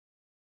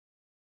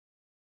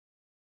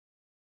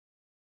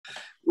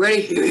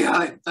Ready? Here we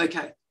go.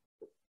 Okay.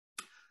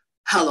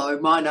 Hello,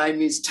 my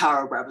name is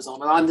Tara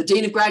Brabazon, and I'm the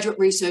Dean of Graduate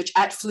Research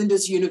at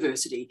Flinders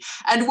University.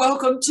 And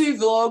welcome to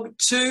vlog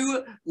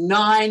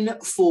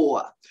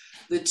 294,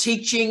 the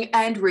Teaching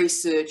and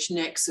Research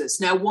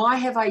Nexus. Now, why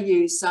have I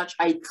used such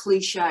a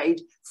cliched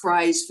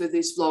phrase for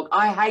this vlog?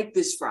 I hate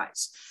this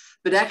phrase,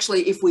 but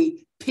actually, if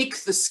we pick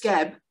the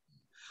scab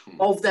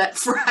of that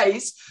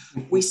phrase,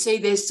 we see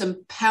there's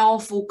some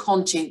powerful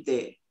content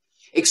there,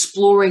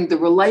 exploring the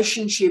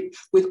relationship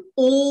with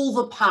all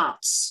the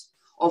parts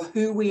of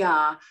who we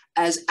are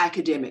as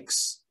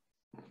academics.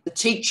 The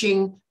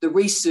teaching, the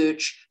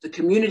research, the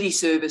community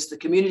service, the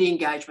community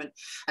engagement.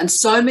 And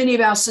so many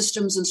of our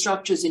systems and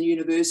structures in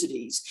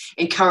universities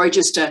encourage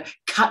us to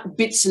cut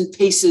bits and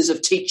pieces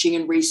of teaching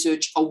and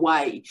research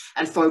away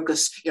and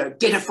focus,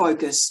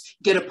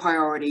 get a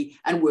priority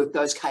and work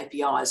those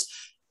KPIs.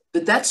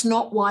 But that's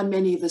not why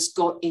many of us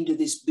got into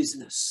this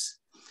business.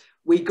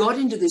 We got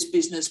into this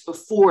business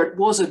before it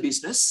was a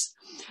business,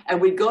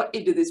 and we got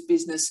into this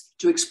business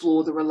to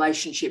explore the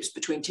relationships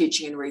between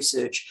teaching and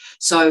research.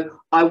 So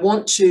I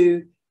want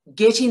to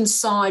get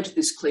inside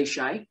this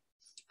cliche,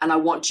 and I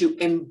want to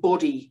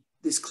embody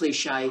this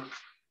cliche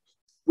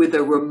with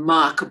a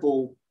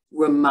remarkable,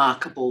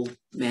 remarkable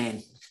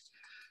man.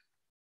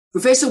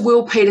 Professor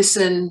Will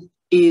Peterson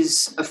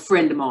is a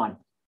friend of mine.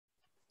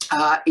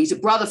 He's a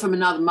brother from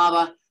another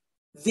mother.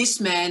 This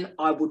man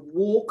I would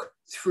walk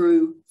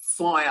through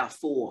fire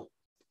for.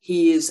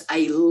 He is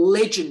a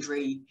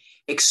legendary,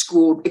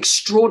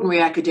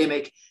 extraordinary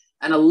academic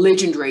and a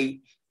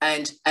legendary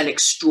and an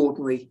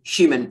extraordinary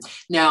human.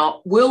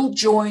 Now, Will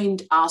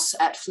joined us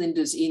at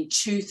Flinders in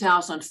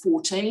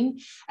 2014,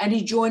 and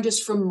he joined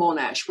us from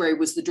Monash, where he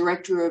was the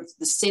director of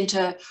the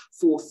Centre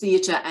for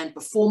Theatre and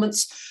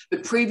Performance.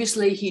 But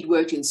previously, he'd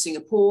worked in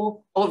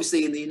Singapore,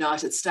 obviously in the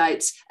United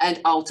States, and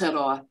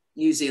Aotearoa,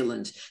 New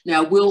Zealand.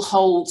 Now, Will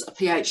holds a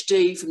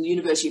PhD from the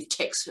University of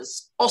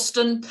Texas,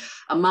 Austin,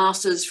 a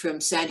master's from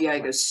San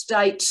Diego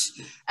State,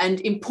 and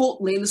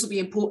importantly, and this will be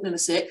important in a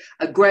sec,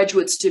 a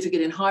graduate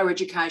certificate in higher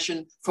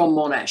education from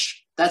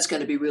Monash. That's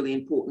going to be really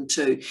important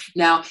too.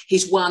 Now,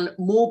 he's won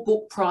more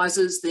book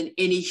prizes than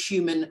any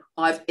human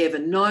I've ever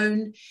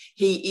known.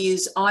 He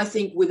is, I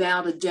think,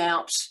 without a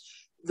doubt,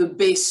 the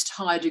best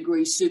higher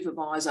degree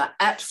supervisor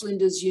at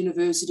Flinders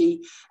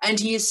University. And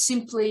he is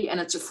simply, and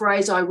it's a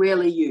phrase I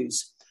rarely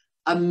use,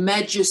 a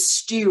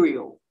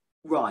magisterial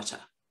writer,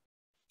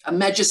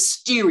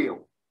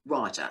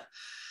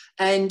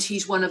 And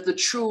he's one of the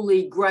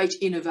truly great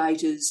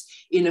innovators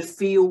in a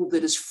field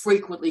that is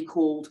frequently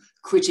called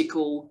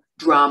critical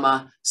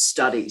drama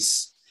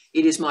studies.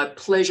 It is my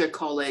pleasure,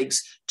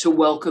 colleagues, to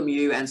welcome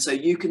you, and so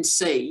you can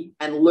see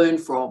and learn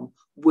from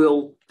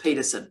Will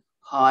Peterson.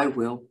 Hi,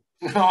 Will.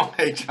 Oh,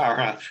 hey,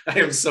 Tara. I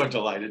am so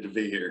delighted to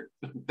be here.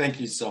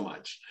 Thank you so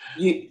much.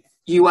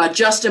 You are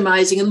just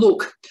amazing. And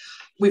look,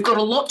 we've got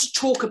a lot to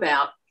talk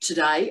about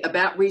today,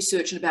 about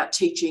research and about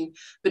teaching,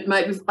 but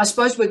maybe I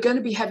suppose we're going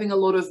to be having a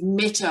lot of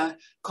meta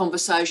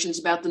conversations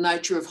about the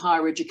nature of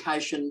higher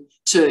education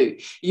too.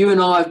 You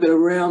and I have been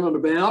around and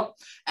about,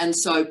 and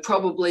so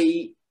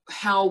probably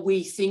how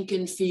we think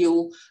and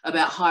feel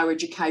about higher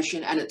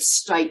education and its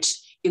state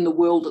in the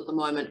world at the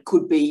moment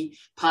could be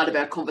part of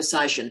our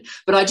conversation.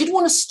 But I did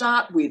want to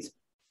start with,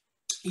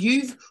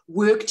 you've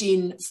worked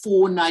in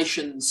 4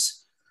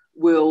 nations,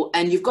 Will,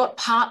 and you've got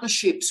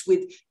partnerships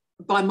with,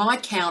 by my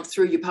count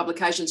through your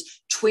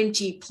publications,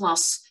 20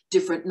 plus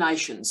different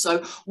nations.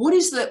 So what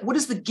is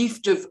the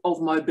gift of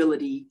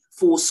mobility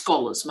for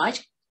scholars,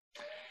 mate?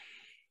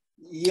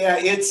 Yeah,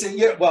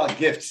 well,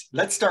 gift.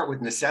 Let's start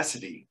with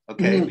necessity,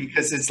 okay?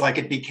 Because it's like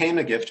it became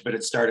a gift, but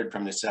it started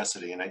from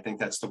necessity. And I think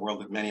that's the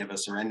world that many of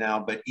us are in now.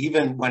 But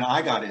even when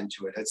I got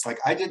into it, it's like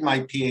I did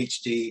my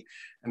PhD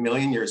a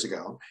million years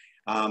ago,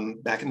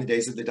 back in the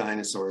days of the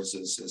dinosaurs,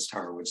 as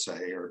Tara would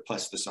say, or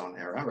Pleistocene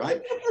era,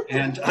 right?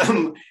 And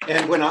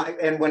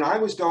when I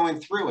was going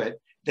through it,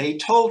 they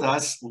told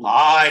us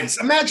lies.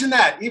 Imagine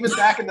that. Even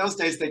back in those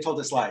days, they told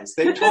us lies.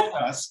 They told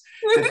us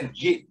that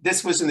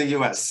this was in the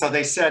US. So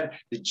they said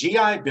the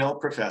GI Bill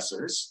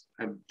professors,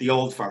 the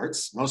old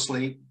farts,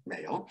 mostly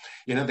male,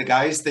 the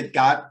guys that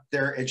got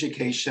their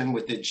education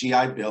with the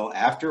GI Bill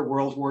after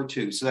World War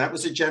II. So that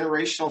was a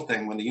generational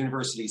thing when the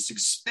universities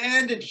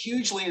expanded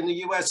hugely in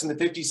the US in the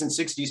 50s and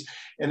 60s.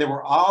 And there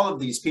were all of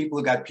these people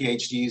who got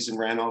PhDs and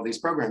ran all these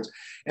programs.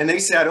 And they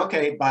said,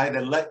 okay, by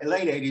the late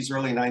 80s,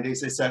 early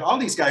 90s, they said, all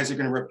these guys are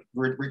going to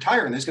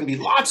retire and there's going to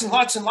be lots and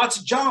lots and lots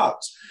of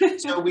jobs.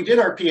 So we did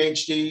our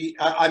PhD.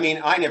 I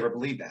mean, I never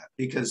believed that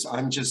because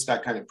I'm just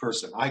that kind of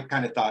person. I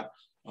kind of thought,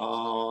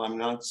 oh, I'm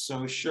not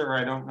so sure.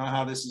 I don't know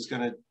how this is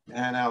going to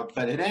pan out.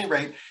 But at any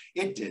rate,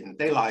 it didn't.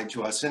 They lied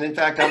to us. And in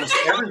fact, almost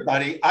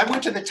everybody, I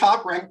went to the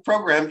top ranked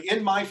program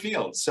in my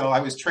field. So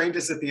I was trained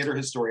as a theater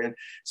historian.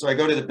 So I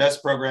go to the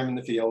best program in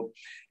the field.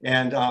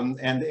 And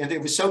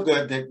it was so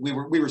good that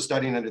we were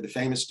studying under the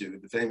famous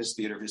dude, the famous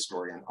theater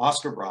historian,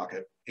 Oscar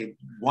Brockett, a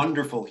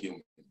wonderful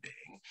human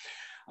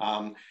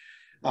being.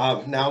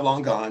 Now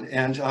long gone,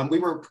 and we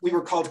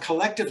were called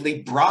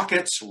collectively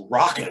Brockett's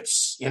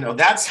Rockets,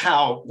 that's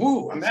how,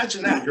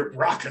 imagine that, your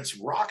rocket's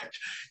rocket,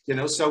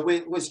 so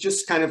it was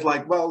just kind of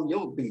like, well,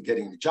 you'll be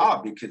getting the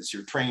job because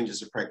you're trained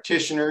as a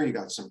practitioner, you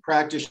got some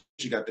practice,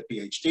 you got the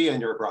PhD,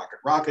 and you're a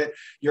rocket,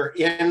 you're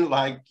in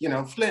like,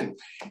 Flynn.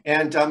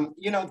 And,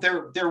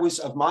 there was,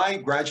 of my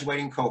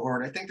graduating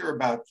cohort, I think there were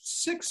about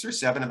 6 or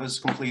 7 of us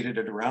completed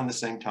it around the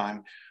same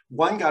time.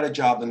 One got a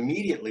job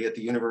immediately at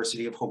the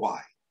University of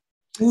Hawaii.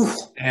 Oof.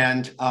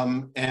 And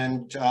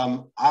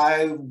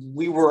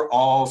we were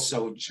all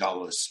so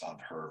jealous of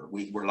her.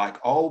 We were like,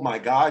 oh my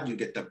God, you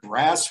get the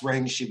brass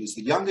ring. She was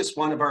the youngest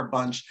one of our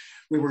bunch.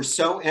 We were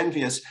so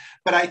envious.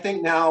 But I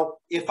think now,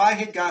 if I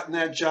had gotten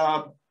that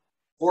job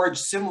or a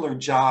similar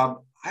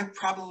job, I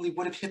probably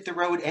would have hit the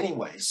road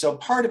anyway. So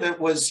part of it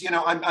was,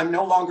 I'm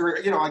no longer,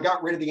 I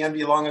got rid of the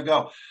envy long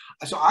ago.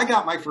 So I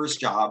got my first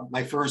job,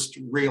 my first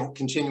real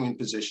continuing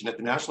position at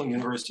the National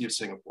University of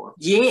Singapore.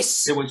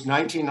 Yes. It was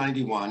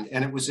 1991,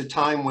 and it was a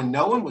time when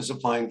no one was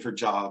applying for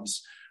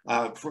jobs.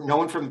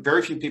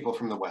 Very few people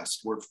from the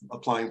West were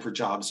applying for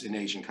jobs in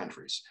Asian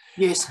countries.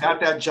 Yes. I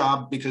got that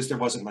job because there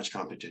wasn't much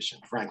competition,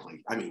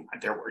 frankly. I mean,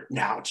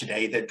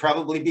 today, there'd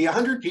probably be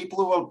 100 people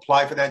who will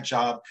apply for that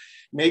job.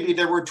 Maybe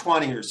there were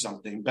 20 or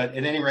something, but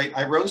at any rate,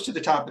 I rose to the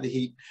top of the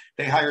heap.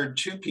 They hired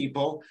 2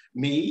 people,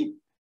 me,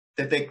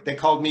 that they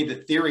called me the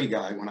theory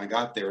guy when I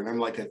got there, and I'm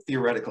like a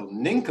theoretical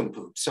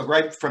nincompoop. So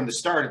right from the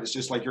start, it was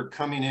just like, you're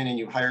coming in and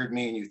you hired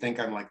me and you think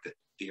I'm like the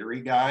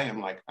theory guy.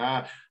 I'm like,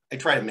 I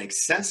try to make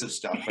sense of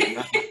stuff, but I'm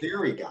not the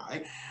theory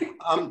guy.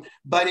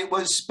 But it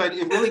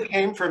really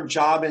came from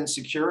job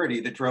insecurity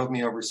that drove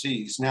me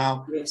overseas.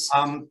 Now, yes.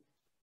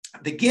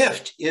 The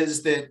gift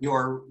is that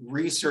your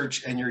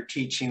research and your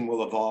teaching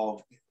will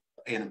evolve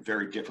in a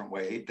very different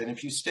way than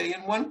if you stay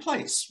in one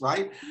place,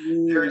 right?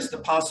 There is the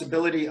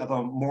possibility of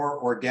a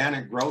more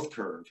organic growth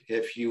curve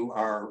if you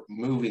are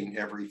moving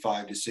every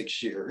 5 to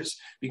 6 years,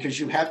 because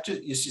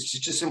it's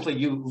just simply,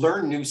 you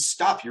learn new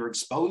stuff, you're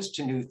exposed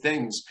to new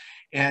things,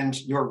 and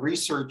your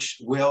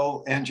research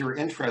and your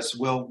interests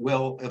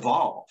will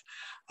evolve.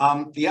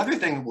 The other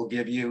thing it will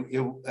give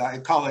you, I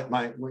call it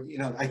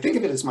I think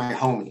of it as my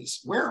homies.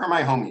 Where are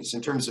my homies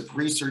in terms of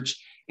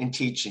research and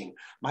teaching?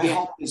 My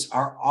homies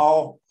are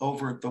all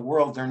over the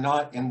world. They're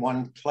not in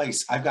one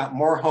place. I've got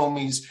more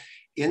homies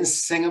in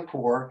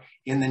Singapore,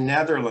 in the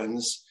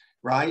Netherlands,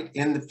 right?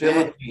 In the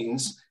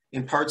Philippines,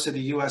 in parts of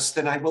the US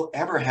than I will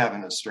ever have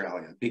in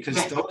Australia,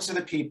 because those are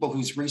the people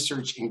whose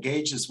research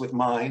engages with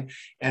mine,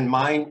 and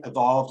mine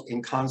evolved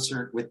in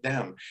concert with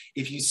them.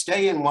 If you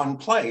stay in one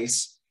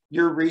place,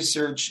 your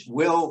research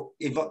will,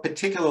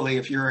 particularly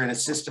if you're in a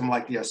system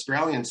like the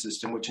Australian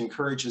system, which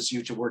encourages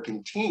you to work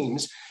in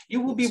teams,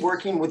 you will be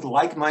working with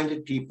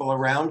like-minded people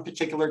around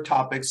particular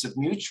topics of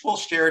mutual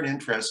shared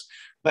interest,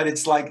 but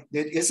it's like,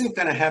 it isn't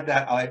going to have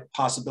that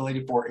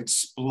possibility for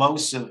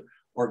explosive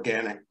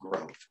organic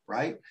growth,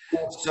 right?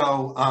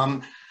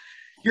 So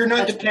you're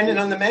not dependent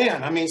on the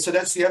man. I mean, so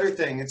that's the other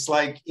thing. It's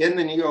like in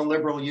the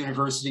neoliberal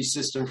university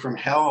system from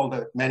hell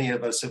that many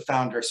of us have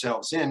found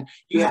ourselves in,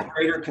 you have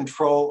greater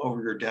control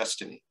over your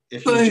destiny.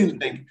 If you just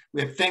think,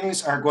 if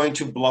things are going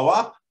to blow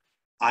up,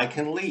 I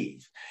can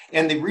leave.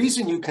 And the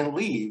reason you can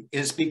leave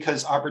is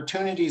because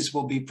opportunities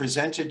will be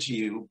presented to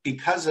you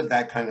because of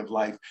that kind of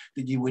life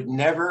that you would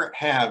never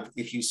have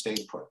if you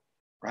stayed put.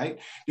 Right?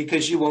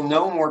 Because you will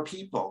know more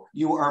people.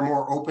 You are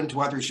more open to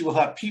others. You will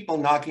have people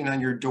knocking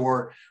on your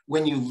door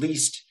when you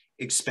least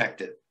expect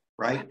it,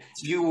 right?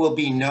 You will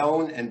be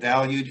known and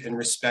valued and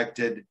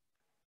respected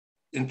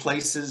in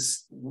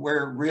places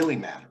where it really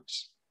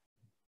matters.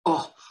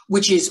 Oh,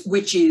 which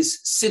is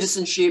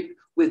citizenship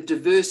with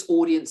diverse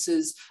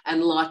audiences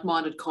and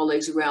like-minded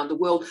colleagues around the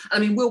world. I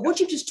mean, Will, what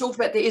you just talked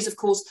about there is, of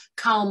course,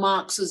 Karl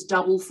Marx's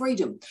double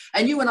freedom.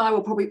 And you and I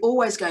were probably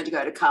always going to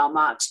go to Karl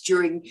Marx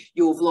during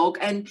your vlog.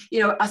 And,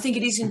 I think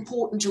it is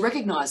important to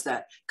recognise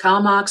that.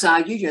 Karl Marx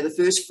argued, the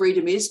first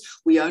freedom is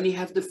we only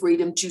have the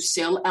freedom to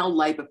sell our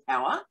labour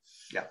power.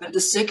 Yeah. But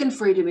the second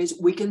freedom is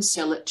we can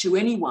sell it to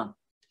anyone.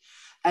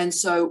 And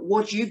so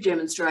what you've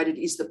demonstrated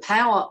is the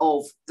power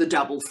of the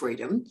double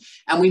freedom,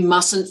 and we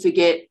mustn't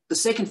forget the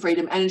second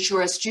freedom and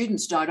ensure our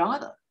students don't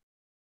either.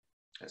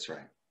 That's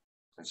right.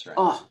 That's right.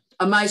 Oh,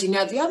 amazing.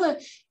 Now, the other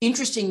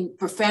interesting,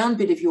 profound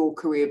bit of your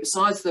career,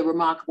 besides the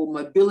remarkable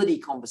mobility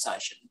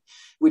conversation,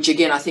 which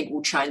again, I think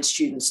will change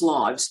students'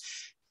 lives,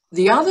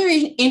 the other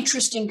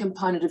interesting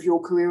component of your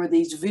career are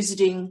these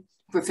visiting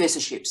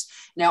professorships.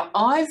 Now,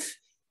 I've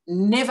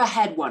never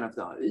had one of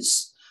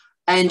those,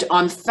 and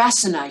I'm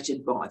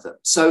fascinated by them.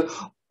 So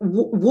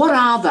what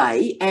are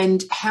they,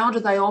 and how do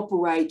they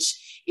operate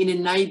in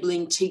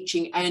enabling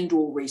teaching and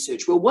or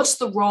research? Well, what's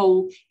the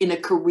role in a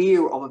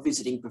career of a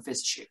visiting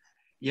professorship?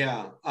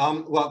 Yeah,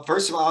 well,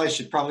 first of all, I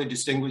should probably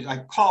distinguish,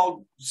 I've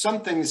called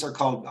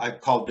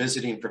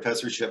visiting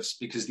professorships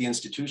because the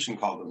institution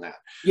called them that.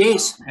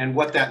 Yes. And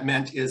what that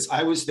meant is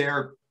I was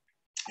there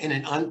in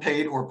an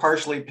unpaid or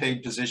partially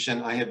paid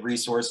position. I had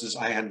resources,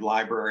 I had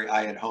library,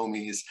 I had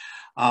homies,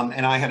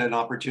 and I had an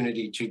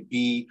opportunity to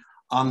be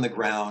on the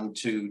ground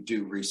to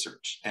do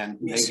research. And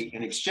maybe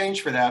in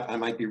exchange for that, I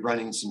might be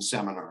running some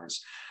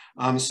seminars.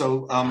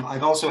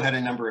 I've also had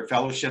a number of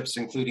fellowships,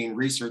 including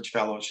research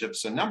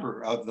fellowships, a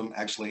number of them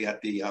actually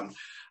at the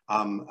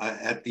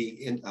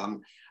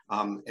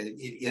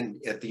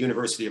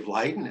University of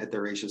Leiden at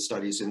their Asia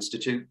Studies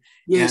Institute.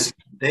 Yes.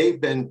 And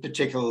they've been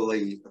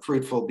particularly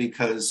fruitful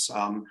because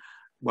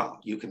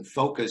well, you can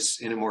focus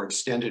in a more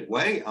extended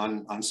way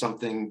on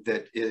something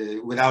that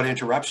without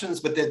interruptions.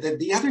 But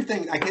the other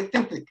thing, I think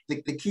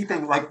the key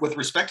thing, like with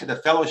respect to the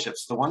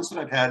fellowships, the ones that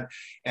I've had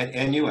at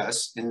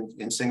NUS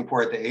in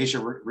Singapore at the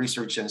Asia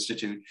Research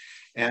Institute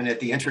and at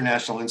the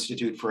International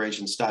Institute for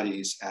Asian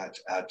Studies at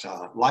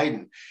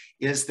Leiden,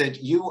 is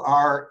that you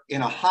are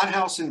in a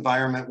hothouse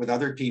environment with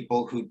other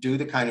people who do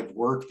the kind of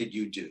work that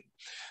you do.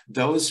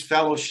 Those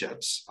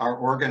fellowships are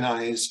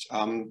organized,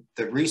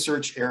 the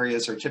research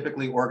areas are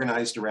typically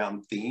organized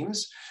around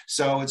themes.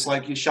 So it's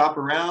like you shop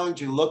around,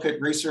 you look at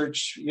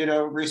research,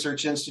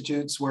 research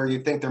institutes where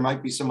you think there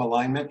might be some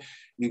alignment.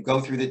 You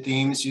go through the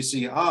themes, you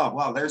see, oh,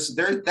 wow,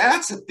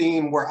 that's a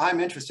theme where I'm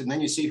interested. And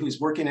then you see who's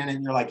working in it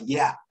and you're like,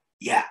 yeah,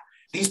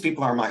 these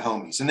people are my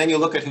homies. And then you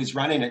look at who's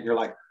running it and you're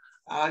like,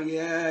 oh,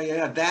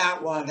 yeah,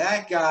 that one,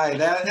 that guy,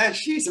 that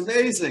she's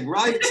amazing,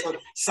 right? So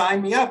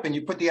sign me up, and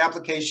you put the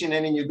application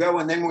in and you go.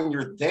 And then when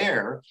you're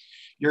there,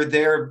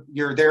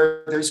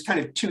 there's kind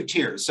of two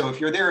tiers. So if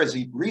you're there as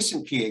a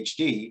recent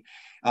PhD,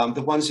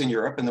 the ones in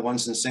Europe and the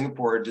ones in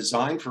Singapore are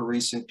designed for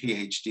recent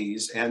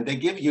PhDs, and they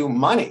give you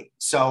money.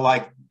 So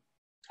like,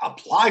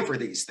 apply for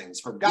these things,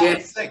 for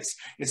God's sakes.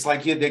 It's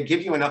like they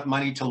give you enough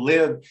money to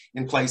live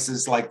in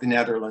places like the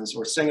Netherlands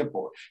or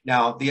Singapore.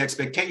 Now, the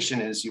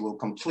expectation is you will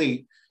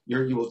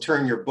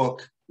turn your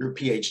book, your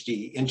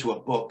PhD, into a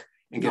book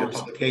and get a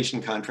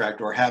publication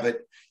contract or have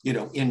it,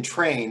 in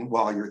train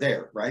while you're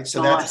there, right?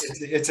 So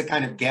it's a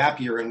kind of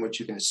gap year in which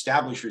you can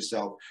establish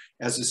yourself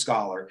as a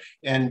scholar.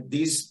 And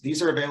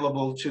these are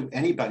available to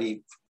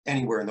anybody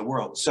anywhere in the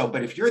world. So,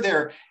 but if you're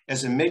there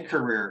as a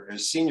mid-career,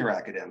 as senior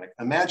academic,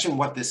 imagine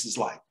what this is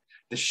like.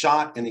 The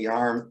shot in the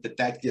arm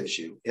that gives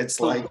you. It's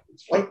like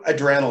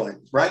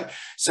adrenaline, right?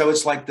 So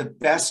it's like the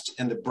best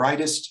and the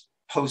brightest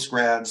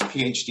postgrads,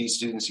 PhD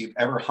students you've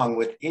ever hung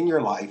with in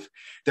your life.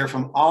 They're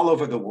from all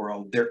over the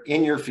world. They're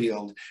in your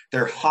field.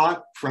 They're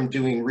hot from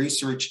doing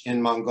research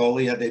in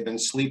Mongolia. They've been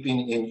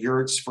sleeping in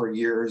yurts for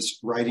years,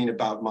 writing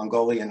about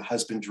Mongolian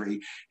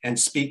husbandry, and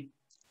speak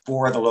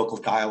for the local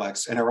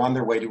dialects, and are on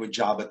their way to a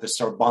job at the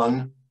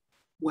Sorbonne.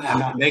 Wow. I'm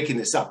not making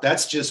this up.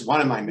 That's just one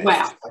of my mates.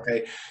 Wow.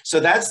 Okay. So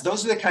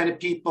those are the kind of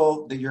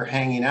people that you're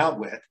hanging out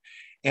with.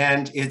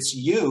 And it's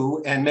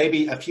you and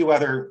maybe a few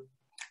other,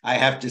 I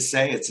have to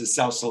say, it's a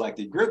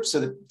self-selected group.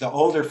 So the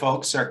older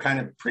folks are kind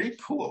of pretty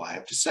cool, I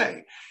have to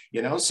say,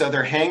 so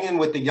they're hanging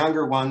with the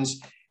younger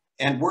ones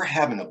and we're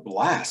having a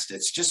blast.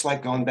 It's just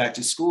like going back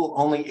to school,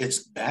 only it's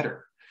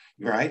better.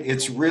 Right?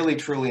 It's really,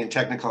 truly in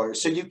Technicolor.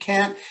 So you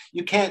can't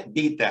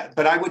beat that.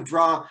 But I would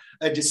draw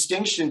a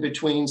distinction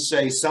between,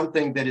 say,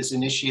 something that is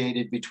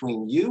initiated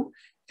between you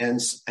and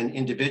an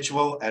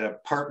individual at a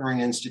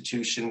partnering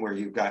institution where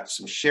you've got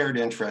some shared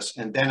interests.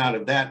 And then out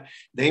of that,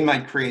 they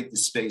might create the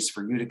space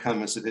for you to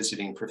come as a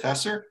visiting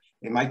professor.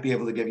 They might be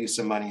able to give you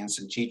some money and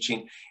some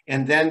teaching.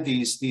 And then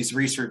these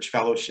research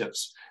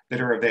fellowships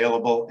that are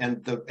available,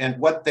 and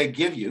what they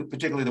give you,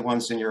 particularly the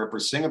ones in Europe or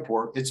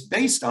Singapore, it's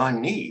based on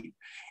need.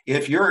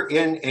 If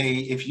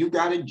you've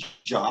got a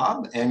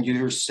job and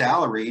you're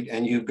salaried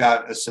and you've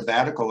got a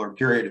sabbatical or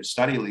period of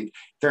study leave,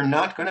 they're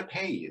not going to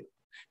pay you.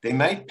 They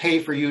might pay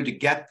for you to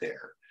get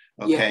there,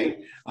 okay?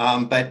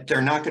 Yeah. But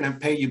they're not going to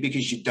pay you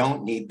because you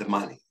don't need the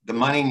money. The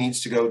money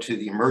needs to go to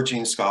the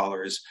emerging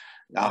scholars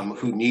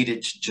who need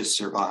it to just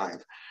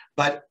survive.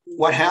 But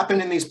what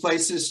happened in these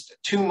places,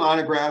 2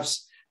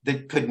 monographs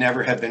that could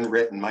never have been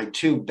written. My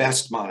 2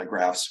 best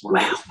monographs were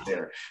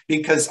there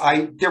because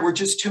there were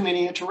just too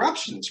many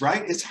interruptions,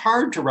 right? It's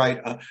hard to write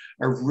a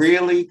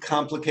really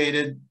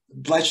complicated,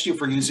 bless you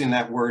for using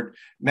that word,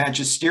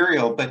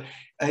 magisterial, but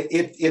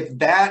if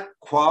that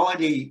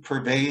quality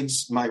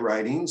pervades my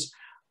writings,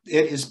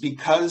 it is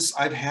because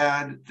I've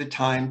had the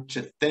time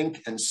to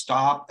think and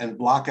stop and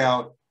block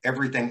out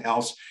everything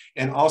else,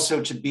 and also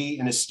to be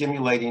in a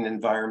stimulating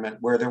environment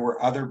where there were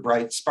other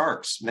bright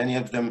sparks, many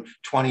of them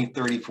 20,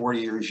 30, 40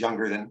 years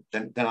younger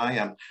than I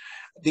am.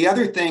 The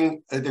other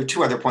thing, there are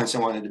 2 other points I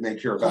wanted to make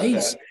here about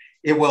that.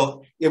 It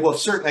will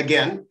certainly,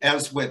 again,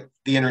 as with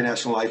the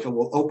international life, it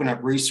will open up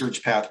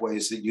research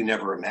pathways that you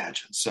never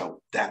imagined.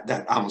 So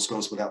that almost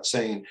goes without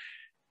saying.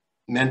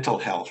 Mental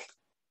health.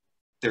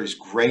 There's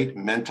great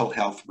mental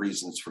health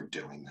reasons for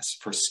doing this,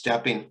 for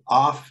stepping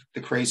off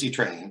the crazy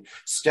train,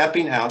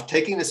 stepping out,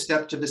 taking a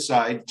step to the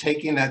side,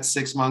 taking that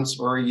 6 months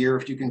or a year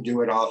if you can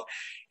do it off.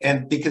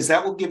 And because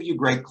that will give you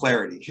great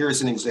clarity.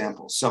 Here's an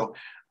example. So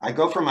I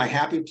go from my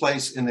happy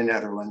place in the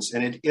Netherlands,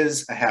 and it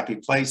is a happy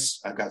place.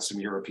 I've got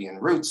some European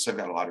roots. I've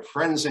got a lot of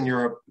friends in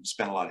Europe. I've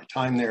spent a lot of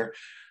time there.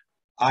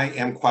 I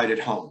am quite at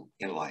home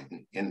in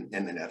Leiden, in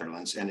the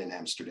Netherlands and in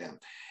Amsterdam.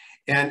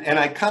 And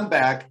I come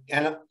back,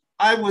 and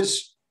I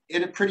was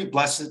in a pretty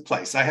blessed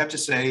place. I have to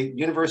say,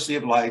 University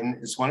of Leiden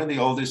is one of the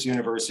oldest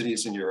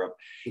universities in Europe.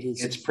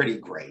 It's pretty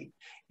great.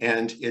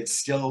 And it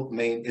still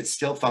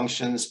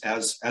functions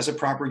as a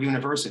proper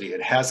university.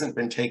 It hasn't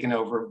been taken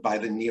over by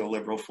the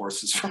neoliberal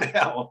forces from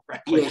hell,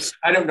 frankly. Yes.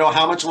 I don't know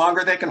how much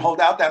longer they can hold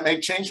out. That may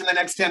change in the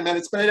next 10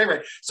 minutes, but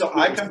anyway. So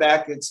I come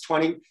back, it's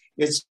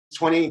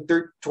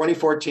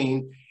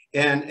 2014,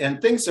 and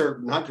things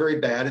are not very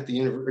bad at the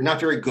university, not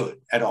very good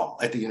at all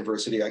at the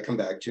university I come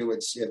back to.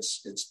 It's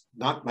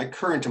not my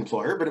current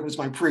employer, but it was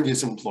my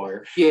previous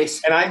employer.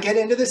 Yes. And I get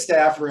into the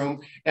staff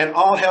room and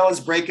all hell is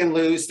breaking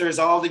loose. There's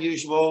all the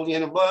usual,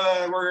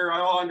 we're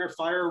all under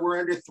fire, we're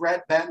under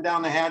threat, batten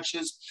down the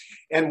hatches.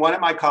 And one of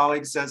my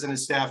colleagues says in a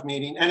staff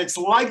meeting, and it's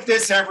like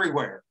this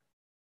everywhere.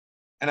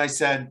 And I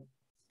said,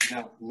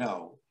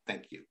 no,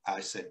 thank you.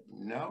 I said,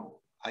 no.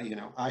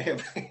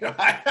 I've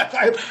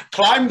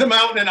climbed the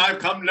mountain and I've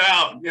come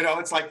down.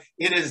 It's like,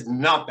 it is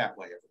not that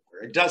way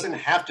everywhere. It doesn't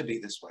have to be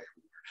this way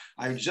everywhere.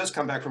 I've just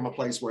come back from a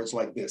place where it's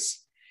like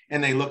this.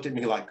 And they looked at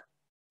me like,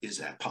 is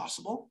that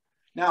possible?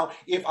 Now,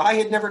 if I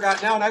had never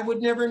gotten out, I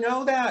would never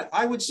know that.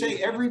 I would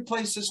say every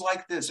place is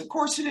like this. Of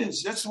course it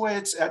is. That's the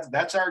way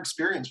that's our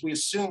experience. We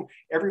assume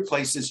every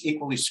place is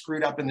equally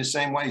screwed up in the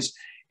same ways.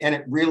 And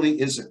it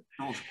really isn't.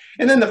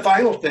 And then the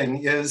final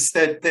thing is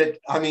that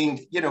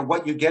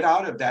what you get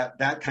out of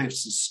that kind of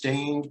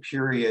sustained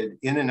period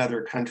in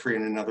another country,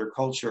 in another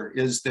culture,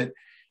 is that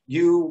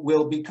you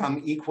will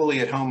become equally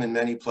at home in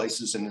many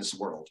places in this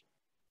world.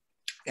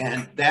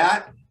 And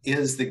that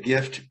is the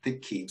gift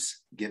that keeps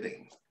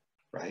giving,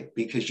 right?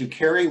 Because you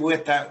carry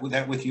that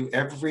with you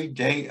every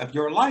day of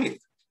your life.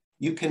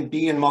 You can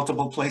be in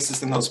multiple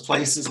places and those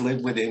places live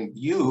within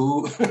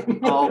you.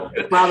 Oh,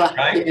 brother.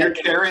 Right? Yeah. You're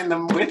carrying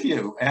them with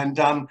you. And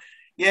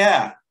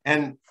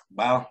and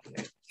wow,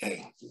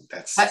 hey,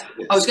 that's. I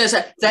was going to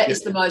say, that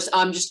is the most,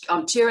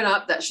 I'm tearing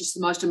up. That's just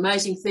the most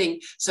amazing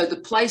thing. So the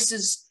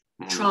places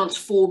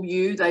transform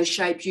you, they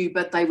shape you,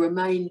 but they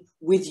remain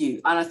with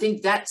you. And I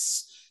think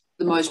that's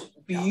the most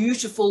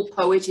beautiful,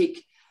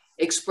 poetic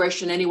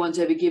expression anyone's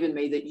ever given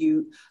me, that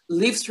you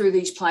live through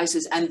these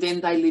places and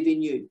then they live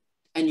in you.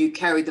 And you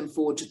carry them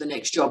forward to the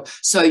next job.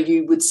 So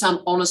you, with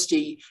some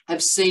honesty,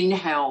 have seen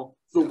how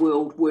the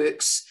world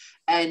works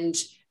and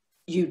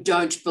you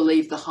don't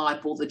believe the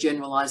hype or the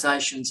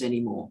generalizations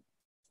anymore.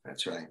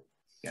 That's right.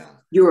 Yeah.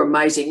 You're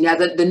amazing. Now,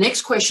 the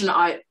next question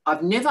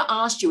I've never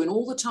asked you in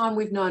all the time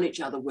we've known each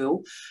other,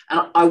 Will,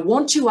 and I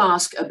want to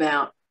ask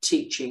about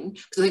teaching,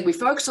 because I think we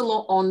focus a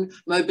lot on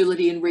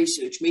mobility and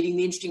research, meeting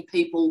the interesting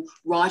people,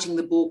 writing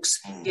the books,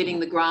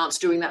 getting the grants,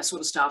 doing that sort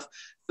of stuff.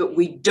 But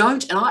we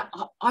don't, and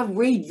I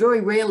read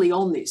very rarely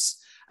on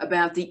this,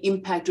 about the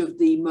impact of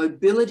the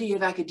mobility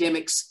of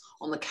academics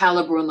on the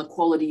caliber and the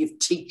quality of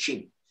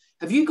teaching.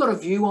 Have you got a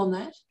view on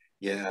that?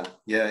 Yeah.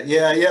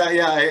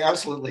 I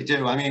absolutely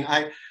do. I mean,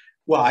 I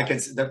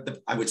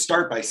would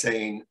start by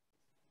saying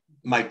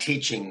my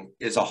teaching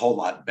is a whole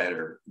lot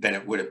better than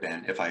it would have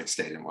been if I had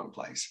stayed in one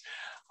place.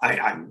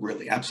 I'm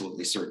really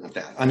absolutely certain of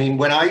that. I mean,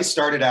 when I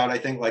started out, I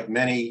think like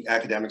many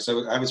academics,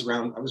 I was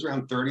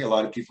around 30. A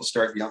lot of people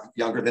start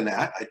younger than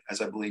that, as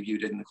I believe you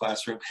did in the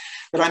classroom.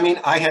 But I mean,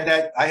 I had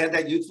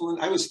that youthful.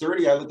 I was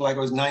 30. I looked like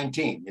I was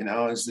 19.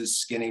 I was this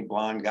skinny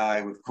blonde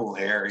guy with cool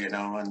hair.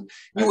 And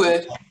you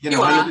were.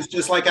 It was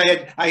just like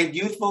I had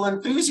youthful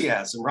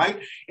enthusiasm, right?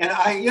 And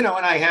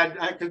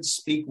I could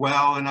speak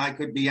well, and I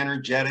could be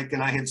energetic,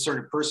 and I had sort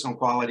of personal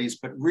qualities,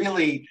 but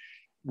really,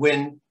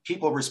 when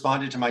people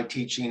responded to my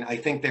teaching, I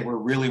think they were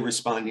really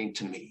responding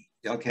to me.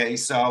 Okay,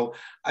 so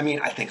I mean,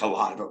 I think a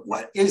lot of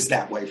it is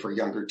that way for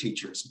younger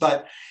teachers.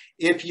 But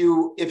if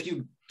you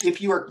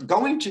are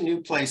going to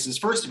new places,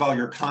 first of all,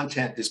 your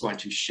content is going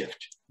to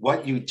shift.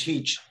 What you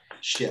teach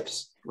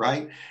shifts,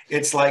 right?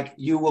 It's like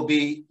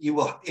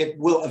it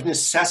will of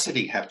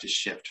necessity have to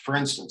shift. For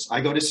instance, I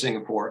go to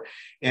Singapore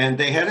and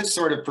they had a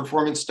sort of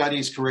performance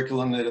studies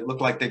curriculum that it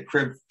looked like they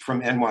cribbed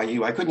from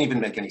NYU. I couldn't even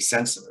make any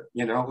sense of it.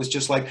 It was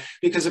just like,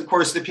 because of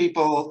course the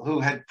people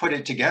who had put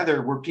it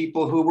together were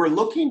people who were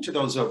looking to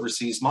those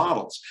overseas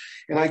models.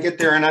 And I get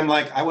there and I'm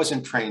like, I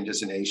wasn't trained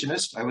as an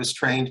Asianist. I was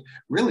trained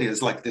really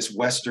as like this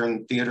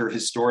Western theater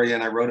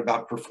historian. I wrote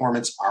about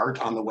performance art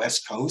on the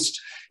West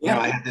Coast. Yeah.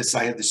 I had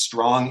this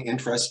strong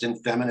interest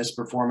in feminist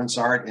performance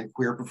art and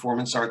queer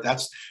performance art.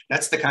 That's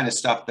the kind of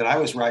stuff that I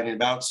was writing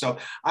about. So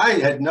I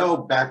had no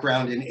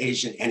background in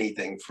Asian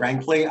anything,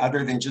 frankly,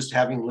 other than just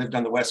having lived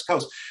on the West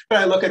Coast. But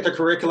I look at the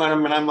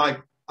curriculum and I'm like,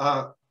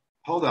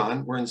 hold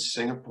on, we're in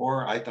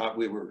Singapore. I thought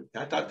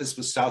this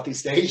was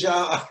Southeast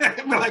Asia.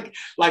 like,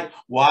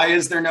 why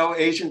is there no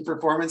Asian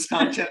performance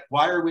content?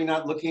 Why are we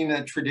not looking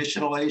at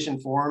traditional Asian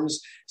forms,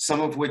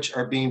 some of which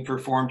are being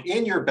performed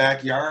in your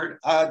backyard?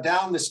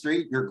 Down the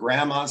street, your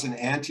grandmas and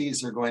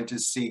aunties are going to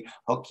see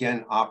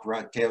Hokkien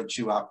opera,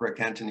 Teochew opera,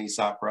 Cantonese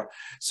opera.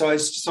 So I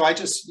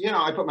just,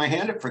 I put my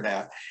hand up for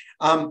that.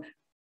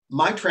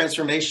 My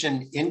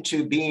transformation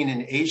into being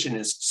an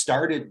Asianist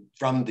started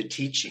from the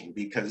teaching,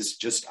 because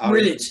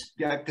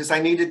because I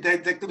needed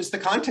that. It was the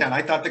content.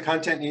 I thought the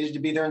content needed to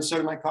be there, and so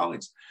did my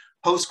colleagues.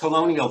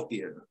 post-colonial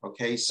theater.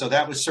 Okay, so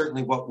that was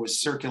certainly what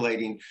was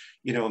circulating,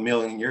 you know, a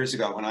million years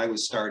ago when I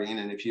was starting.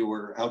 And if you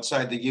were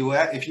outside the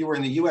U.S., if you were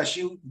in the U.S.,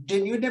 you'd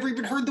never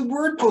even heard the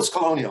word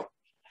post-colonial.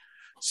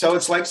 So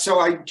it's like, so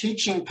I'm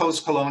teaching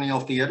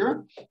post-colonial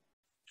theater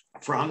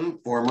from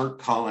former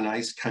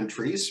colonized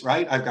countries,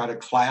 right? I've got a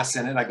class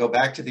in it. I go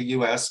back to the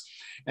US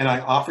and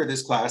I offer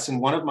this class. And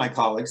one of my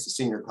colleagues, the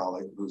senior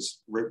colleague who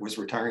was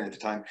retiring at the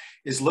time,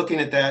 is looking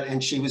at that,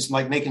 and she was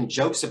like making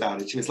jokes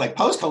about it. She was like,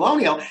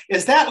 post-colonial,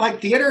 is that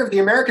like theater of the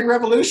American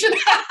Revolution?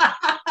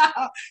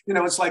 You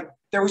know, it's like,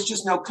 there was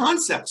just no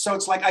concept. So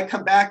it's like, I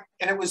come back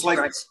and it was like,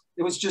 right.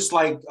 It was just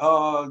like,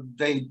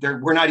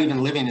 we're not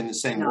even living in the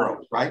same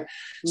world, right?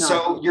 No.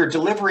 So your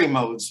delivery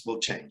modes will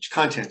change,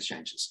 content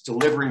changes.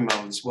 Delivery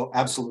modes will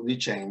absolutely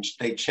change.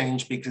 They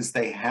change because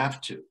they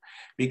have to,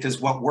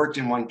 because what worked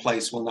in one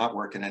place will not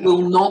work in another.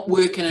 Will not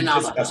work in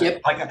another.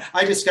 Yep. Like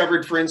I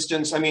discovered, for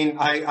instance, I mean,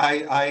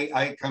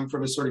 I come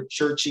from a sort of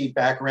churchy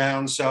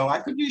background, so I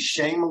could use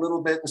shame a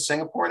little bit in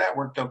Singapore. That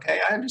worked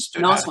okay. I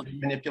understood how to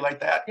manipulate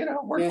that. You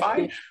know, worked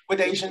fine with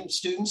Asian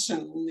students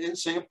in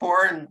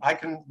Singapore, and I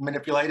can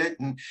manipulate it.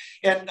 And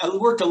it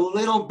worked a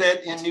little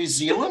bit in New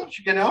Zealand.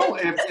 You know,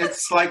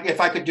 it's like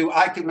if I could do,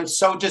 I'm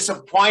so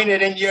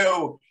disappointed in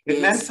you. It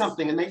meant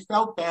something, and they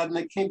felt bad, and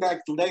they came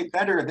back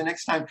better the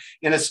next time.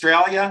 In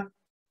Australia,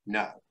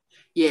 no.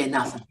 Yeah,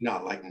 nothing.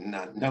 No, like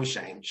no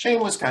shame.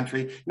 Shameless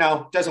country.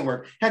 No, doesn't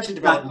work. Had to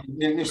develop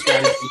new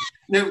strategies,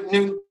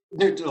 new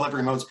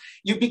delivery modes.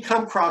 You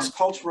become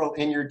cross-cultural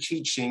in your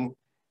teaching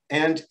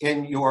and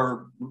in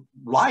your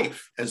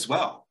life as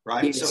well,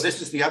 right? Yes. So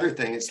this is the other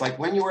thing. It's like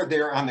when you are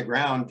there on the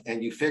ground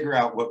and you figure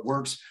out what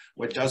works,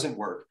 what doesn't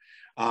work.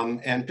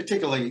 And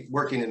particularly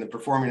working in the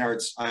performing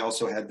arts, I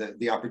also had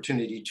the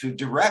opportunity to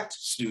direct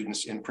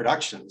students in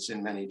productions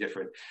in many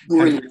different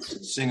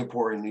countries,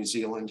 Singapore and New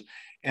Zealand.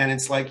 And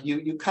it's like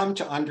you come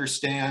to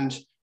understand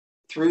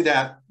through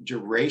that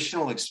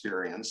durational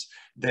experience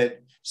that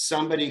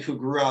somebody who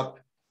grew up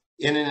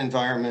in an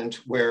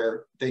environment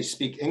where they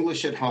speak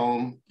English at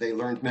home, they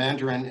learned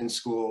Mandarin in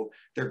school,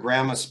 their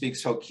grandma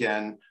speaks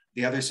Hokkien,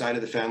 the other side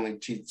of the family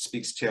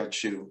speaks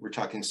Teochew, we're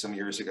talking some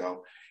years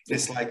ago.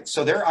 It's like,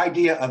 so their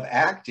idea of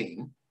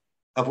acting,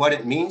 of what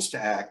it means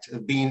to act,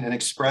 of being an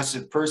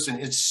expressive person,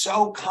 is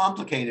so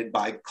complicated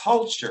by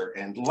culture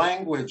and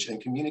language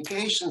and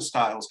communication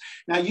styles.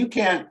 Now you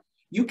can't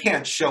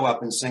show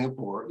up in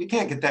Singapore. You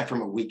can't get that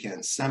from a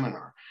weekend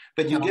seminar,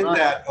 but you get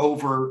that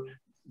over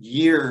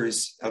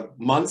years of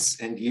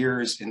months and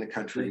years in the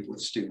country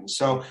with students.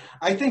 So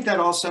I think that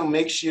also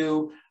makes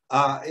you,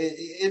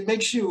 it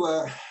makes you,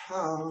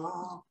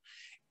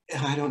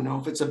 I don't know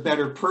if it's a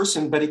better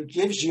person, but it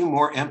gives you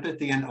more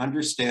empathy and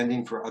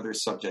understanding for other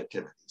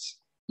subjectivities.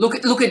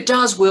 Look, it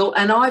does, Will.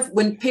 And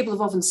when people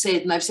have often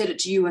said, and they've said it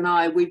to you and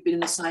I, we've been in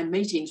the same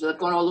meetings where they've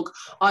gone, oh, look,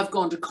 I've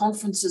gone to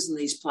conferences in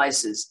these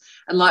places.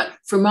 And like,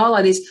 from my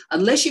line is,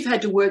 unless you've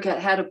had to work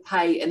out how to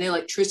pay an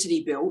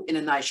electricity bill in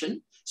a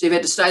nation, so you've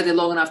had to stay there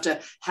long enough to,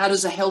 how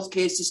does a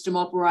healthcare system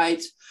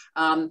operate?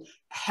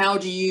 How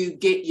do you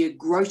get your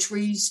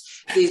groceries?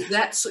 There's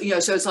that, you know,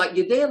 so it's like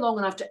you're there long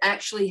enough to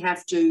actually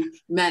have to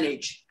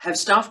manage, have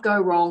stuff go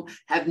wrong,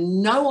 have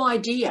no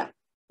idea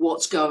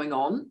what's going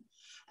on,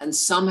 and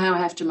somehow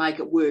have to make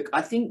it work.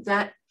 I think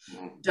that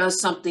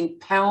does something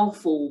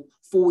powerful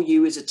for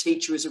you as a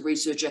teacher, as a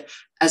researcher,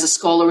 as a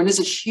scholar, and as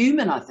a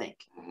human, I think.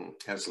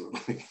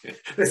 Absolutely.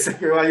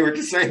 While you were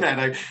just saying that,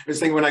 I was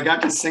thinking when I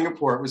got to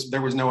Singapore,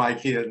 there was no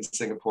IKEA in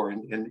Singapore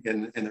in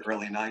the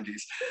early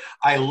 90s.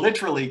 I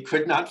literally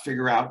could not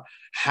figure out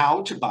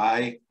how to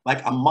buy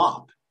like a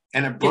mop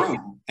and a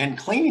broom and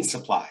cleaning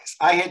supplies.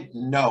 I had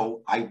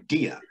no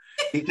idea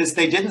because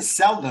they didn't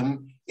sell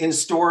them in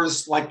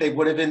stores like they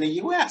would have in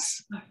the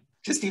US.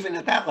 Just even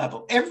at that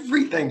level,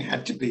 everything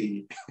had to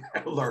be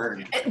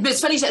learned. But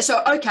it's funny,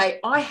 so, okay,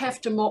 I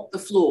have to mop the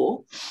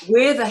floor.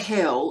 Where the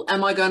hell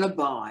am I going to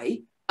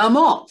buy a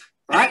mop,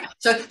 right?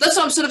 So that's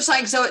what I'm sort of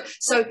saying. So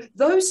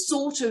those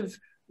sort of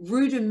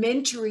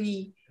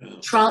rudimentary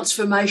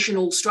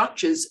transformational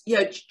structures, you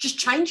know, just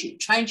change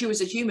you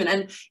as a human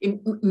and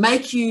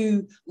make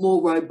you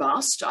more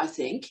robust, I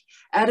think,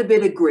 add a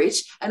bit of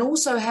grit, and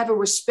also have a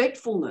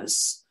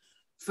respectfulness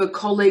for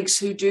colleagues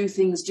who do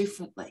things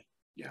differently.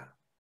 Yeah.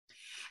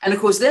 And of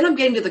course, then I'm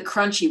getting to the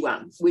crunchy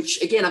one,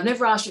 which again, I've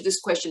never asked you this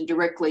question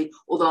directly,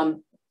 although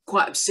I'm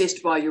quite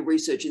obsessed by your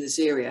research in this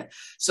area.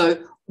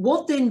 So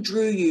what then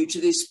drew you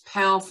to this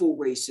powerful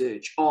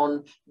research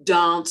on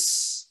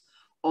dance,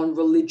 on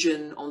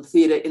religion, on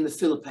theatre in the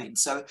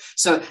Philippines?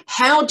 So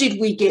how did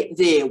we get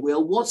there,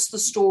 Will? What's the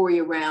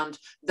story around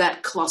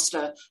that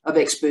cluster of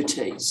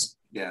expertise?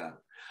 Yeah.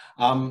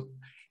 I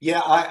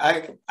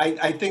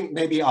think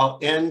maybe I'll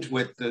end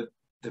with the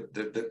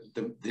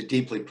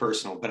deeply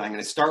personal, but I'm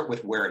going to start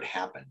with where it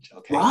happened.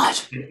 Okay.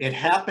 Right. It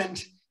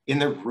happened in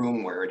the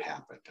room where it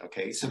happened.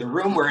 Okay. So the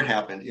room where it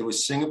happened, it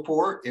was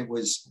Singapore. It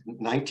was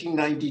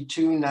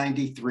 1992,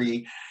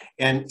 93.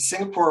 And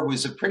Singapore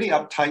was a pretty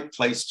uptight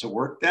place to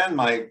work then.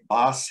 My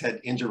boss had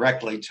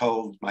indirectly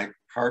told my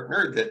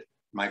partner that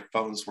my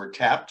phones were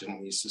tapped,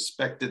 and we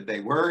suspected they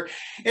were.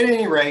 At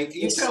any rate,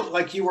 you felt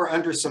like you were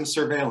under some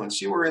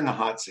surveillance. You were in the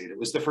hot seat. It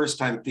was the first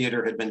time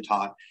theater had been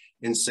taught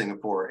in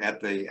Singapore at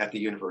the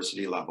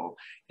university level,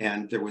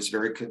 and there was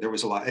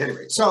a lot.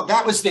 Anyway, so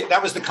that was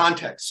the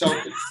context. So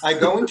I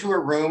go into a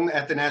room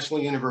at the National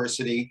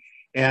University,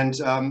 and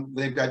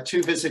they've got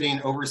two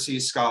visiting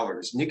overseas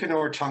scholars,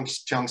 Nicanor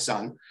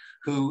Chongsun,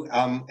 who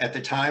at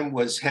the time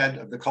was head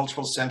of the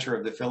Cultural Center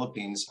of the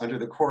Philippines under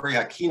the Cory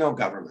Aquino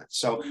government.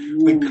 So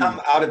we've come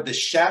out of the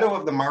shadow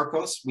of the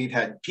Marcos. We've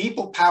had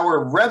people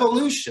power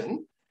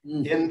revolution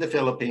in the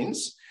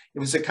Philippines. It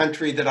was a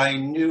country that I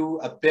knew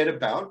a bit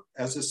about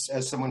as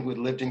someone who had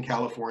lived in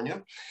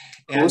California.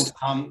 And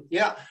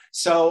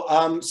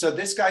so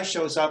this guy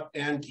shows up,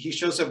 and he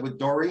shows up with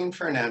Doreen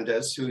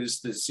Fernandez,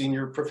 who's the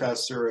senior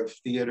professor of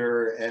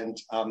theater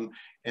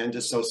and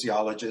a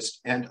sociologist.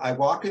 And I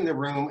walk in the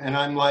room and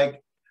I'm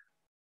like,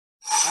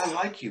 I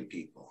like you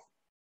people.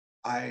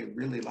 I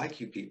really like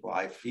you people.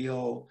 I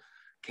feel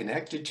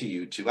connected to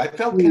you two. I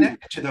felt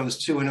connected to those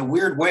two in a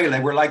weird way. They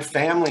were like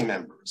family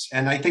members.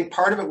 And I think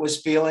part of it was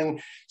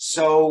feeling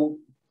so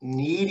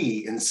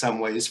needy in some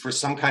ways for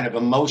some kind of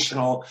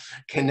emotional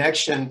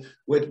connection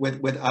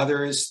with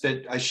others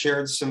that I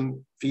shared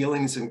some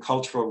feelings and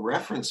cultural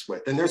reference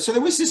with. And there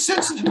was this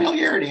sense of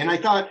familiarity. And I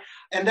thought,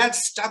 and that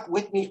stuck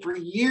with me for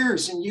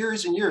years and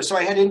years and years. So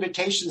I had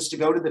invitations to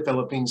go to the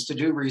Philippines to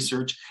do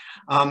research,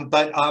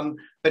 but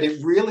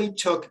it really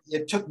took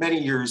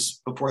many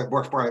years before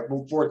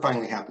it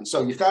finally happened.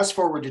 So you fast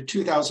forward to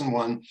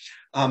 2001,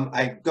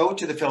 I go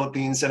to the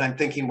Philippines and I'm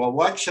thinking, well,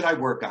 what should I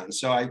work on?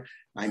 So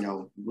I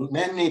know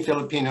many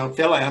Filipino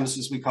Philams,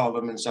 as we call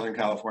them in Southern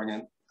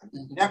California,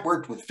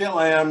 networked with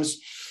Philams.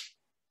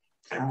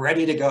 I'm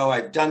ready to go.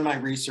 I've done my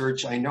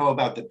research. I know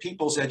about the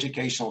People's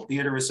Educational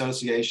Theater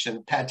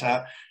Association,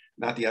 PETA,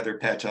 not the other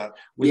PETA,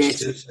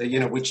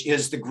 which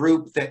is the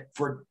group that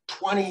for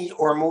 20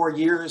 or more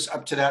years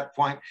up to that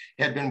point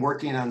had been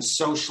working on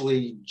social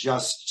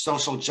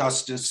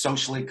justice,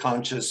 socially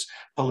conscious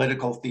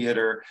political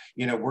theater,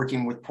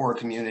 working with poor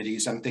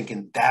communities. I'm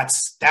thinking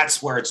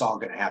that's where it's all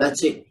going to happen.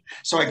 That's it.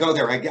 So I go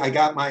there. I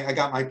got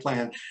my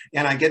plan,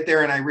 and I get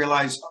there and I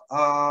realize,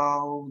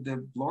 oh,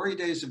 the glory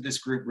days of this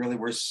group really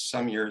were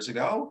some years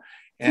ago.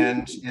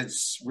 And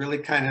it's really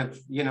kind of,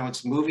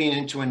 it's moving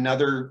into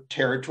another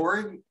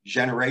territory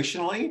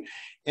generationally.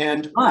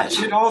 And it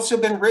had also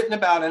been written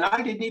about, and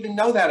I didn't even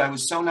know that. I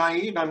was so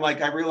naive.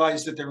 I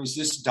realized that there was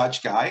this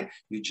Dutch guy,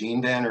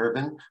 Eugene van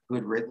Urban, who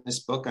had written this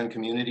book on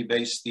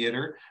community-based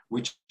theater,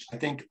 which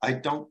I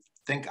don't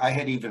think I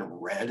had even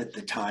read at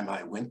the time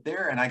I went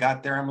there. And I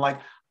got there, I'm like,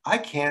 I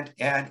can't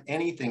add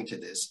anything to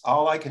this.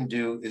 All I can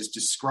do is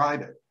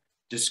describe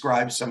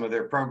some of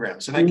their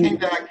programs. And I came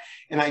back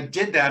and I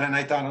did that, and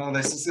I thought, oh,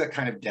 this is a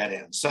kind of dead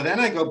end. So then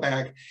I go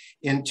back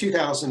in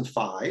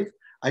 2005.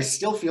 I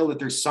still feel that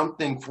there's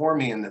something for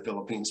me in the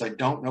Philippines. I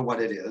don't know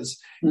what it is.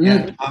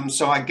 And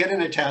so I get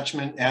an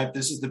attachment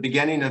this is the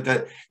beginning of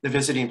the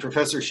visiting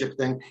professorship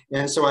thing.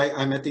 And so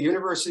I'm at the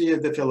University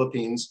of the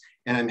Philippines,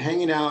 and I'm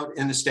hanging out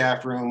in the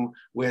staff room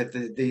with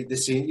with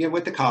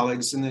the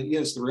colleagues, and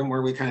it's the room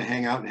where we kind of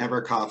hang out and have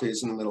our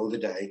coffees in the middle of the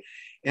day.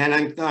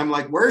 And I'm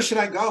like, where should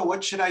I go?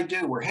 What should I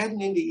do? We're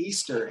heading into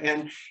Easter,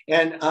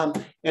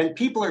 and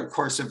people are, of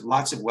course, have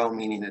lots of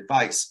well-meaning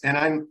advice,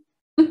 and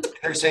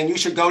they're saying you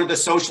should go to the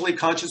socially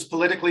conscious,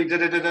 politically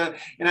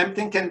and I'm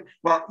thinking,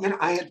 well,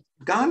 I had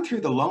gone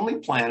through the Lonely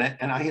Planet,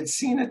 and I had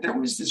seen that there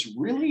was this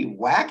really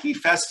wacky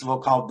festival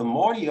called the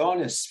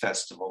Moriones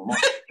Festival.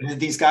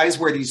 These guys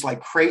wear these like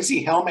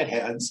crazy helmet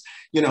heads,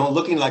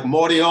 looking like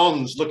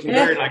Moriones, looking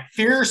very like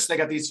fierce. They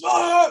got these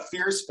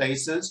fierce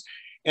faces,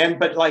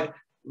 but like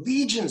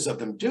legions of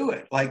them do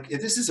it. Like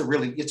this is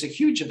it's a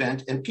huge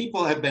event, and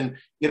people have been,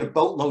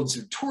 boatloads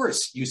of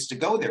tourists used to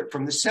go there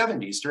from the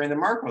 70s during the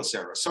Marcos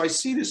era. So I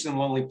see this in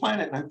Lonely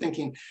Planet, and I'm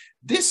thinking,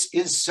 this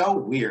is so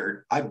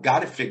weird. I've got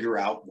to figure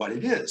out what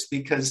it is,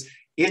 because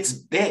it's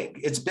big.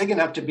 It's big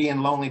enough to be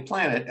in Lonely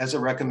Planet as a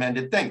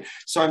recommended thing.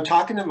 So I'm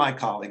talking to my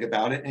colleague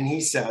about it, and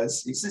he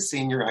says, he's a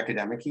senior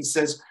academic, he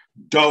says,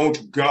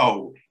 don't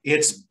go.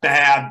 It's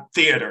bad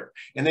theater.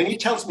 And then he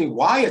tells me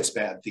why it's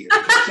bad theater.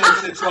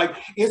 It's like,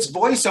 it's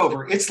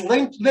voiceover, it's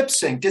lip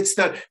synced, it's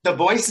the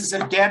voices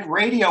of dead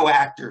radio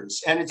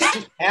actors, and it's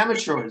just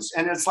amateurs.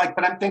 And it's like,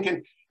 but I'm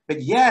thinking,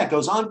 but yeah, it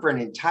goes on for an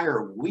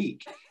entire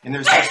week. And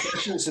there's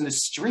discussions in the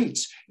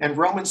streets and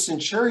Roman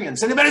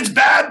centurions, but it's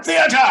bad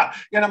theater.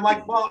 And I'm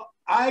like, well,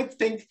 I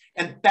think,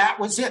 and that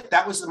was it.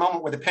 That was the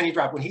moment where the penny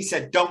dropped, when he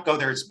said, don't go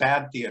there, it's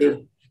bad theater.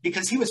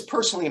 Because he was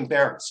personally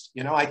embarrassed.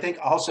 I think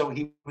also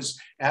he was,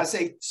 as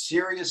a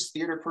serious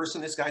theater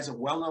person, this guy's a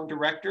well-known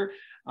director,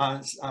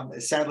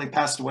 sadly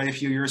passed away a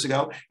few years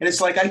ago. And it's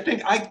like, I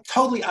think I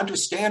totally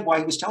understand why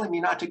he was telling me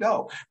not to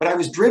go, but I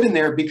was driven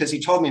there because he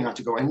told me not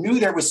to go. I knew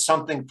there was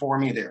something for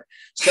me there.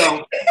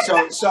 So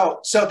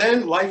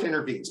then life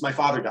intervenes. My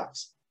father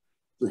dies.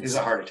 It's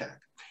a heart attack.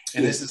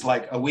 And this is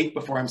like a week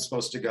before I'm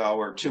supposed to go,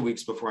 or 2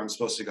 weeks before I'm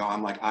supposed to go.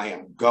 I'm like, I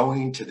am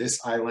going to this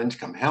island,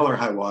 come hell or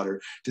high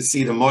water, to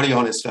see the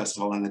Moriones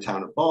Festival in the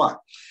town of Boac.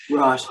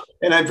 Right.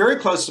 And I'm very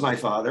close to my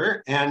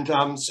father.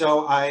 And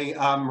so I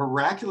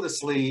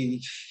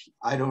miraculously,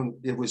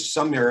 it was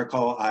some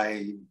miracle.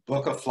 I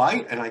book a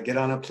flight and I get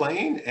on a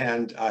plane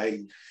and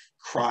I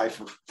cry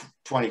for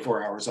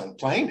 24 hours on the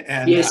plane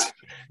and yes.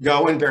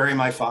 Go and bury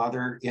my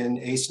father in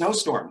a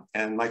snowstorm.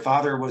 And my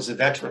father was a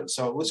veteran,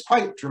 so it was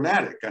quite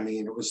dramatic. I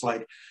mean, it was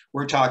like,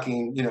 we're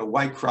talking,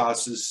 white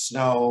crosses,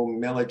 snow,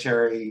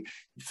 military,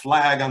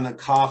 flag on the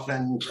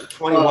coffin,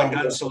 21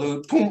 gun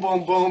salute, boom,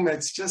 boom, boom.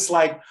 It's just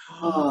like,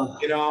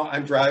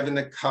 I'm driving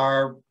the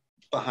car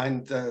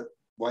behind the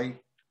white,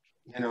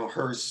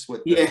 hearse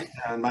with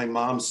and my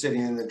mom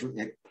sitting in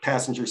the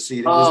passenger seat.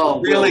 It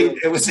was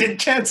it was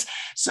intense.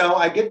 So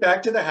I get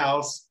back to the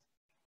house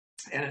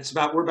and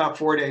we're about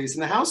 4 days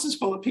and the house is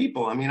full of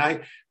people. I mean,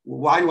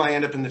 why do I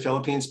end up in the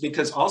Philippines?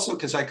 Because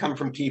I come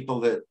from people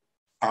that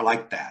are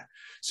like that.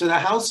 So the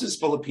house is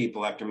full of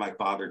people after my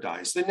father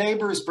dies. The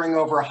neighbors bring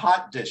over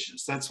hot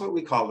dishes. That's what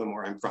we call them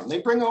where I'm from. They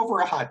bring over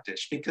a hot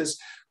dish because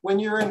when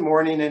you're in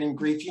mourning and in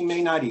grief, you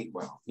may not eat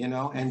well,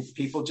 and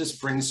people just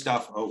bring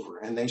stuff over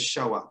and they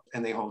show up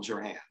and they hold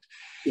your hand.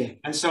 Yeah.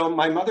 And so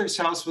my mother's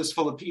house was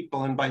full of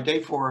people. And by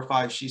day 4 or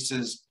 5, she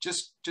says,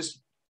 just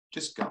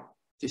go.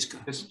 Just go.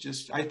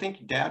 I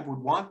think Dad would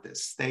want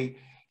this.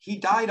 He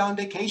died on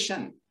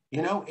vacation.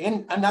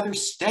 In another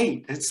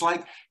state. It's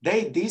like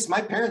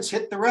my parents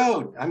hit the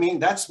road. I mean,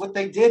 that's what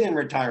they did in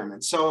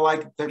retirement. So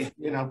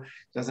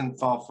doesn't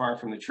fall far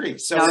from the tree.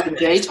 So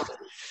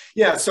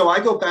so I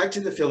go back to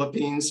the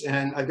Philippines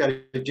and I've got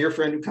a dear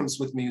friend who comes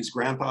with me whose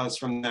grandpa is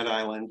from that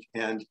island.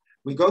 And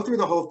we go through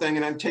the whole thing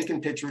and I'm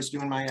taking pictures,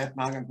 doing my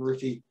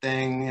ethnography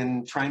thing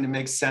and trying to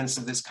make sense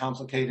of this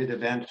complicated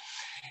event.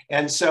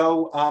 And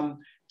so,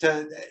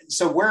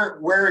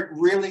 where it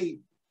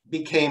really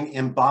became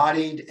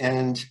embodied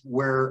and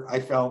where I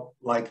felt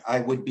like I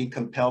would be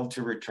compelled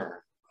to return.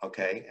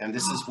 Okay. And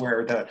this is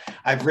where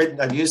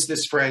I've used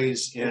this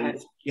phrase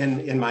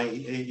in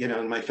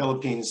my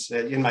Philippines,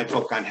 in my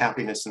book on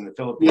happiness in the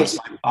Philippines.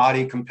 Yes. My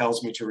body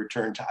compels me to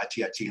return to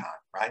Ati-Atihan,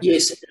 right?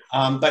 Yes.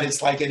 But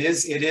it's like, it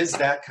is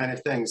that kind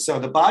of thing. So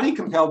the body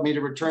compelled me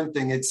to return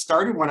thing. It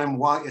started when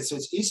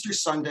it's Easter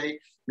Sunday.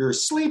 You're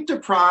sleep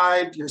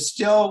deprived. You're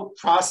still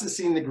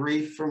processing the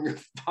grief from your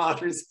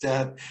father's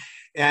death.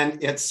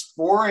 And it's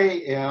 4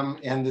 a.m.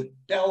 and the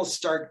bells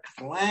start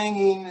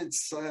clanging.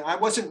 I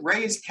wasn't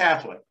raised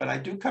Catholic, but I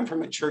do come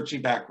from a churchy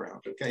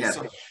background. Okay,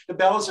 so the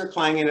bells are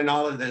clanging and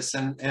all of this,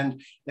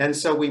 and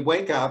so we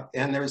wake up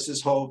and there's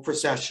this whole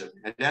procession.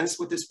 It ends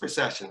with this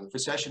procession. The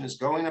procession is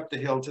going up the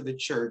hill to the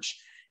church,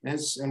 and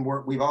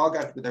we've all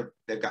got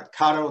they've got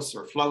caros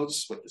or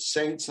floats with the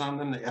saints on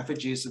them, the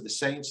effigies of the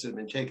saints that have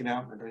been taken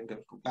out. And they're going to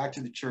go back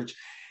to the church.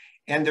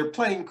 And they're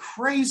playing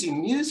crazy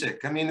music.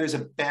 I mean, there's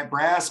a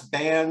brass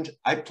band.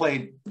 I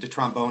played the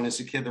trombone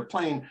as a kid. They're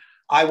playing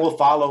I Will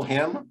Follow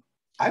Him.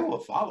 I Will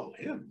Follow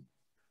Him.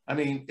 I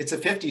mean, it's a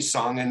 50s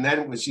song, and then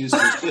it was used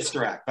in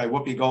Sister Act by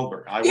Whoopi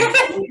Goldberg. I will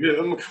follow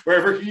him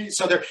wherever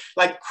so they're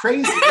like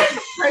crazy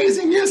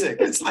music.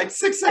 It's like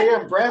 6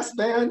 a.m. brass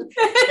band.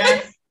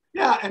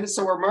 And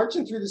so we're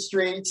marching through the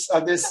streets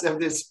of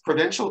this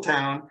provincial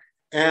town,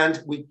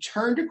 and we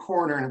turned a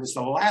corner, and it was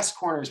the last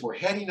corner as we're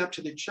heading up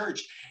to the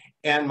church.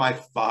 And my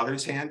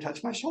father's hand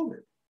touched my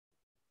shoulder.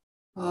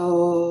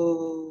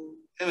 Oh.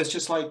 It was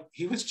just like,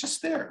 he was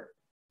just there.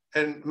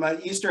 And my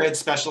Easter had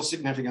special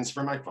significance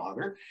for my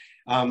father,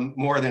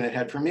 more than it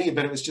had for me,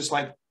 but it was just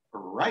like,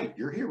 right,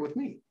 you're here with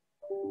me.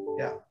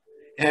 Yeah.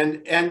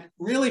 And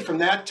really from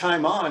that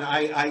time on,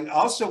 I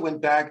also went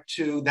back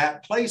to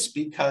that place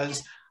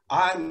because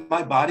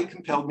my body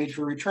compelled me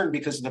to return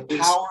because of the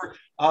power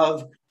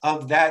of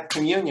that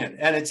communion.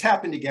 And it's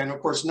happened again, of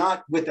course,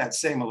 not with that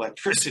same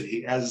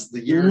electricity as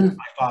the year that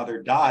my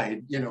father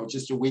died,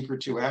 just a week or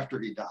two after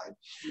he died.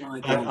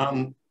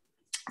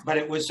 But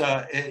it was,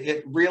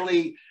 it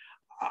really,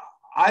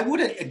 I would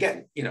have,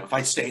 again, if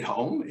I stayed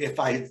home, if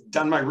I had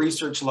done my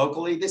research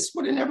locally, this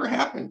would have never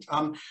happened.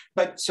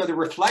 But so the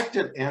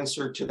reflective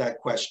answer to that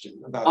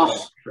question about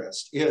that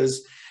interest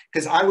is,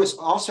 because I was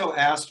also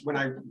asked when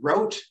I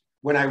wrote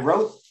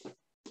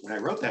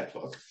that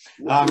book,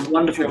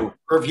 wonderful.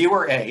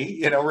 Reviewer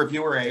A, or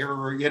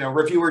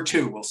reviewer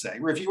 2, we'll say.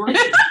 Reviewer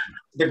 2,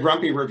 the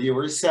grumpy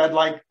reviewers said,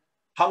 like,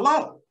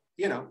 hello,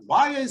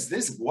 why is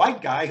this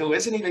white guy who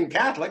isn't even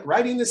Catholic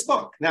writing this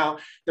book? Now,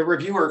 the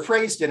reviewer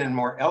phrased it in a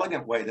more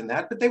elegant way than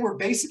that, but they were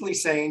basically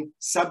saying,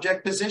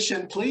 subject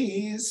position,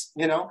 please,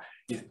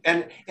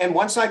 And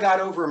once I got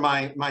over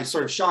my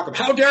sort of shock of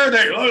how dare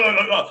they,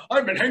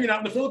 I've been hanging out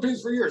in the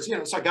Philippines for years,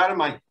 so I got on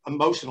my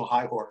emotional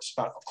high horse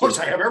about, of course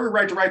I have every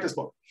right to write this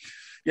book.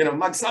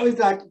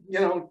 Magsalita,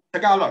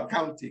 Tagalog,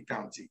 county,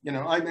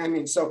 I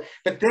mean, so,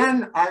 but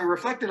then I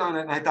reflected on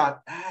it and I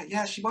thought,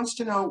 yeah, she wants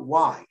to know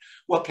why.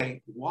 Well,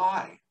 okay,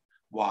 why?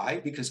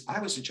 Why? Because I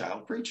was a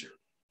child preacher.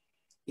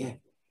 Yeah.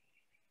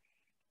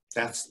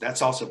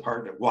 That's also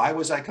part of it. Why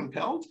was I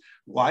compelled?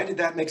 Why did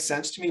that make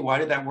sense to me? Why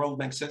did that world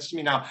make sense to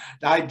me? Now,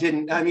 I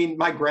mean,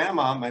 my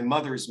grandma, my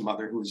mother's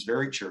mother, who was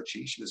very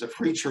churchy, she was a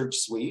free church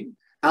Swede.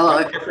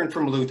 Hello. Quite different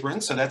from Lutheran.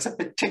 So that's a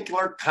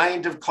particular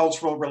kind of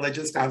cultural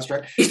religious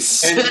construct. It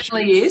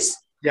certainly is.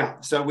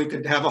 Yeah. So we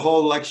could have a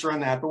whole lecture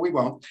on that, but we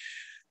won't.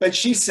 But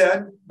she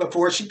said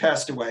before she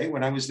passed away,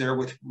 when I was there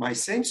with my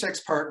same-sex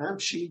partner,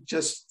 she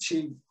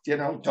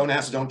don't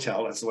ask, don't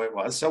tell. That's the way it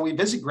was. So we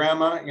visit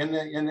grandma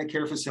in the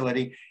care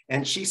facility,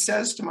 and she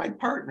says to my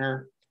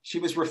partner, she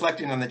was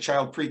reflecting on the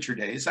child preacher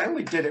days. I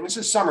only did, it was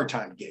a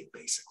summertime gig,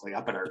 basically,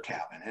 up at our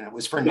cabin, and it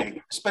was for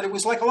neighbors. But it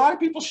was like a lot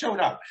of people showed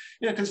up,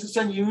 because it's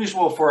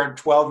unusual for a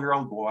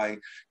 12-year-old boy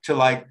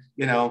to I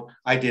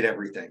did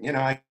everything.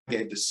 I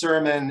gave the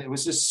sermon. It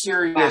was a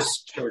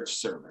serious church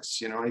service,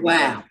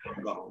 Wow.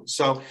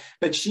 So,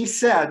 but she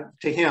said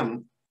to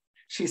him,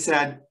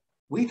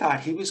 we thought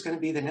he was going to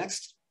be the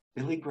next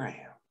Billy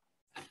Graham.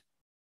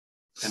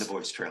 And the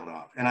voice trailed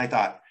off. And I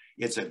thought,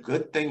 it's a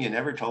good thing you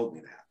never told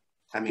me that.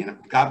 I mean,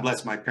 God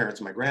bless my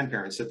parents, my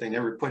grandparents, that they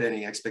never put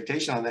any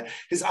expectation on that,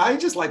 because I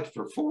just like to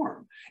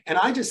perform. And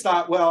I just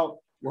thought,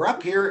 well, we're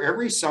up here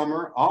every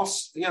summer,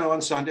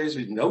 on Sundays,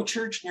 there's no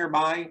church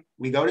nearby.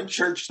 We go to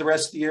church the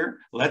rest of the year.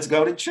 Let's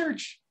go to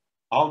church.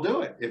 I'll do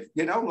it. If,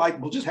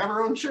 we'll just have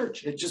our own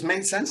church. It just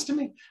made sense to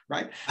me,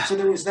 right? So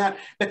there was that.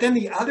 But then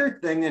the other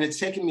thing, and it's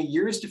taken me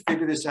years to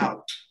figure this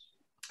out,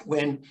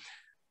 when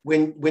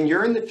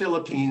you're in the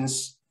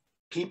Philippines,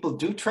 people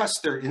do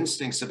trust their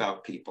instincts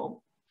about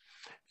people.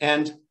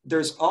 And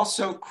there's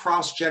also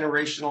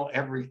cross-generational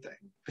everything,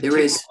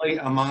 particularly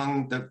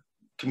among the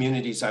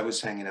communities I was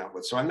hanging out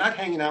with. So I'm not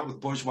hanging out with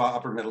bourgeois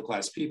upper middle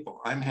class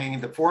people.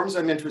 The forms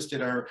I'm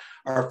interested in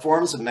are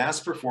forms of mass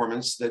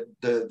performance that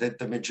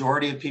the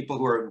majority of people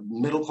who are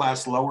middle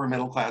class, lower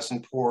middle class,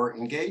 and poor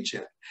engage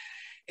in.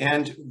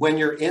 And when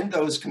you're in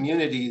those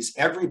communities,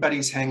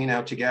 everybody's hanging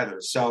out together.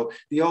 So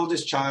the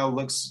oldest child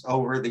looks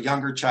over the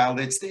younger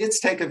child. It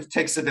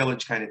takes a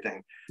village kind of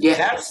thing. Yeah.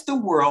 That's the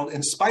world,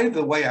 in spite of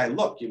the way I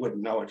look. You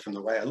wouldn't know it from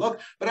the way I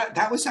look, but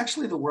that was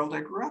actually the world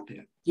I grew up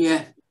in.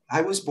 Yeah.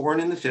 I was born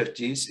in the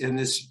 50s in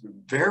this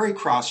very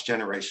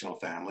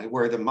cross-generational family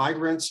where the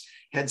migrants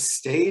had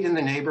stayed in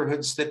the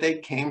neighborhoods that they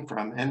came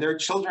from, and their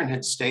children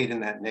had stayed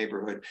in that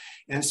neighborhood.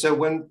 And so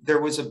when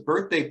there was a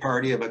birthday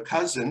party of a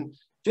cousin,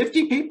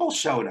 50 people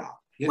showed up,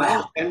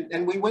 wow.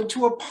 And we went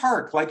to a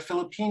park like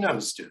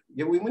Filipinos do.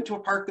 We went to a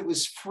park that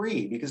was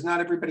free because not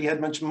everybody had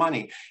much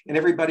money, and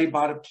everybody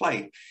bought a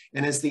plate.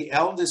 And as the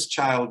eldest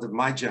child of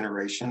my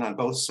generation on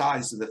both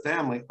sides of the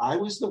family, I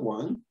was the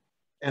one,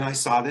 and I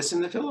saw this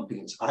in the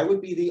Philippines. I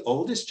would be the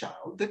oldest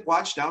child that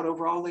watched out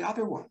over all the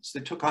other ones,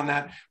 that took on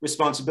that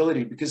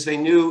responsibility because they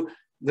knew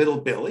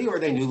little Billy or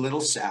they knew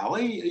little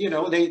Sally,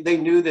 they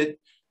knew that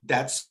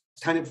that's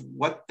kind of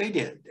what they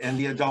did, and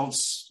the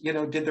adults,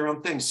 did their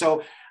own thing.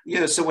 So,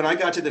 so when I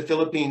got to the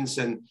Philippines,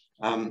 and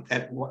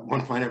at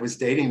one point I was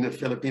dating a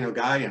Filipino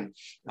guy, and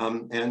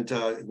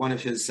one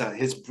of his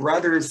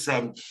brothers,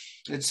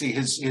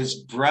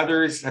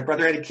 my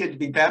brother had a kid to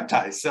be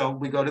baptized, so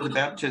we go to the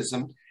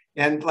baptism.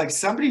 And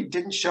somebody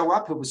didn't show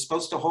up who was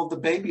supposed to hold the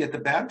baby at the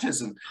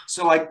baptism.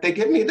 So they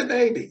give me the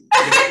baby.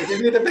 They give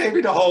me the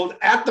baby to hold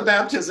at the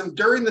baptism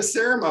during the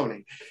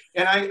ceremony.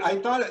 And I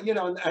thought,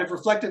 I've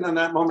reflected on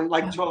that moment,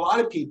 to a lot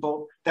of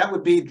people, that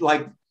would be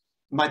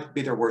might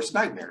be their worst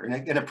nightmare.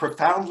 In a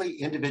profoundly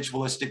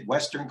individualistic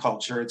Western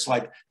culture, it's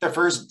like the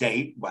first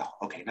date. Well,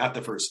 okay, not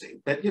the first date,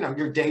 but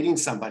you're dating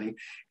somebody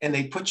and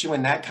they put you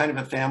in that kind of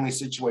a family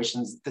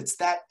situation that's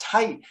that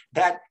tight,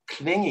 that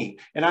clingy.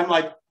 And I'm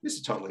like, this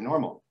is totally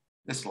normal.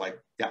 This is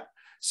yeah.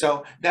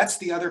 So that's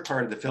the other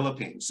part of the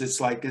Philippines.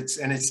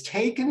 It's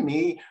taken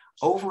me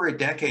over a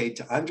decade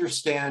to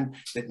understand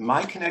that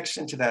my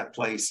connection to that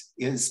place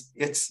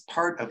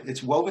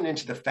it's woven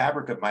into the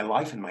fabric of my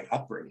life and my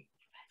upbringing.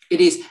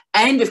 It is.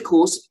 And of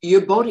course,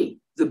 the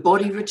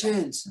body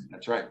returns.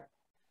 That's right.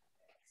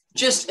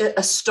 Just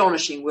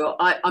astonishing, Will.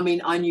 I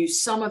mean, I knew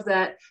some of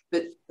that,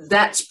 but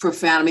that's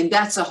profound. I mean,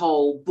 that's a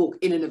whole book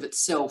in and of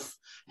itself,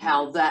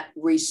 how that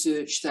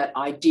research, that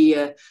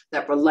idea,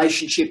 that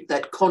relationship,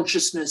 that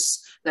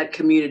consciousness, that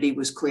community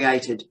was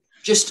created.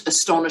 Just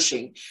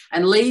astonishing,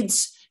 and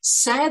leads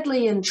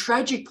sadly and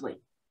tragically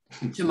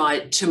to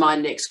my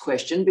next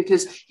question,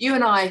 because you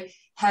and I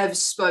have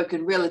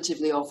spoken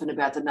relatively often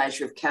about the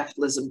nature of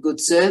capitalism, good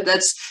sir.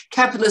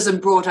 Capitalism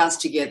brought us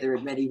together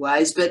in many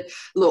ways. But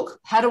look,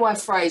 how do I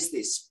phrase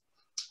this?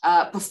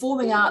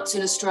 Performing arts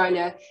in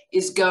Australia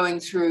is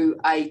going through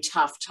a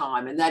tough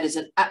time, and that is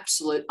an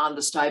absolute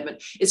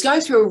understatement. It's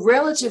going through a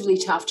relatively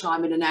tough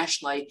time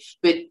internationally,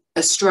 but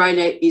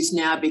Australia is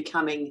now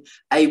becoming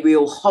a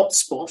real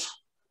hotspot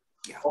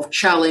of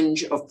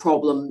challenge, of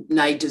problem,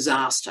 nay,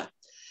 disaster.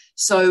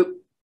 So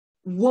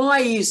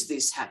why is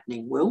this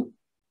happening, Will?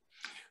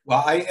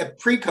 Well,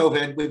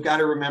 pre-COVID, we've got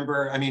to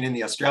remember, I mean, in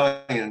the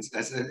Australians,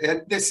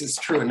 and this is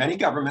true in many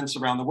governments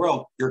around the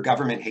world, your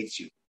government hates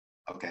you.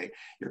 okay?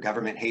 Your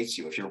government hates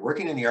you. If you're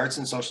working in the arts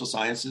and social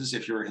sciences,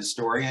 if you're a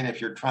historian,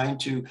 if you're trying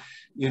to,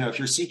 if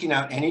you're seeking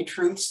out any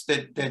truths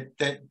where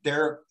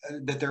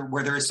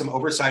there is some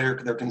oversight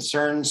or there are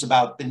concerns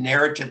about the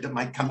narrative that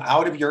might come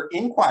out of your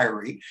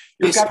inquiry,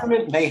 your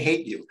government may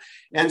hate you.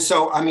 And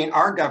so, I mean,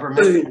 our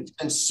government has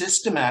been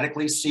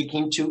systematically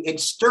seeking to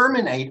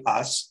exterminate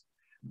us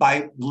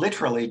by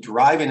literally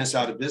driving us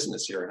out of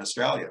business here in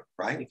Australia,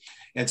 right?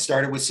 It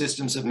started with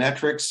systems of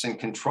metrics and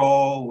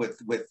control,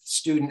 with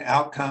student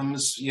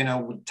outcomes,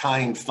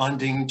 tying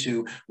funding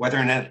to whether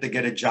or not they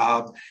get a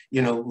job,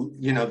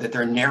 that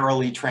they're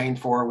narrowly trained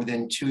for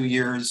within 2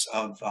 years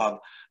of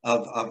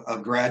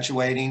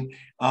graduating,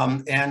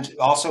 and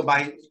also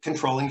by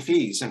controlling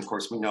fees. And of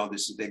course, we know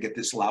this. They get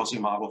this lousy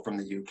model from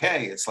the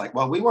UK. It's like,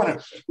 well, we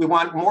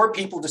want more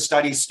people to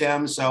study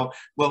STEM, so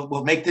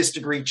we'll make this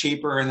degree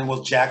cheaper, and then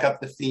we'll jack up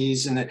the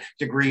fees and the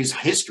degrees.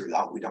 History,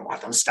 oh, we don't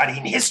want them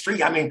studying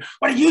history. I mean,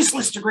 what a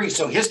useless degree.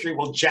 So history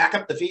will jack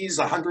up the fees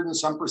 100 and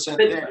some percent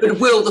there. But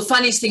Will, the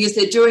funniest thing is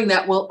they're doing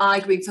that while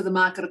arguing for the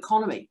market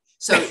economy.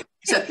 So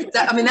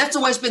that's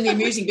always been the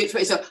amusing bit for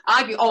me. So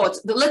argue,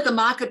 let the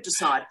market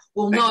decide.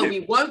 Well, no,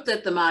 we won't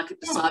let the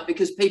market decide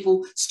because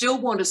people still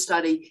want to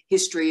study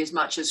history as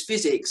much as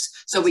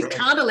physics. So we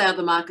can't allow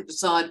the market to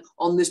decide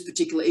on this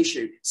particular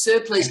issue.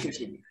 Sir, please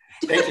continue.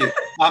 Thank you.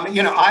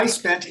 I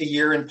spent a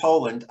year in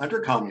Poland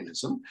under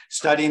communism,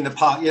 studying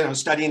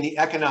the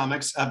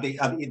economics of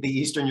the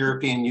Eastern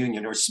European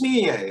Union, or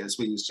SMIE, as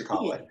we used to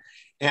call it.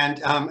 And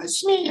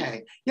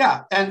SMIE,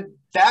 and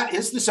that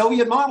is the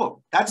Soviet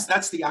model.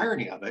 That's the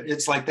irony of it.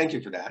 It's like, thank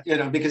you for that,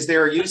 because they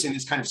are using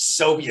this kind of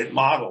Soviet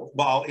model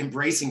while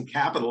embracing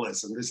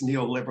capitalism, this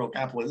neoliberal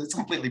capitalism. It's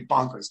completely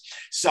bonkers.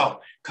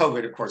 So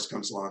COVID, of course,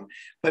 comes along.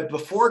 But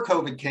before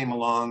COVID came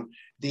along,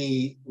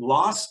 the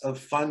loss of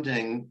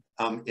funding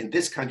in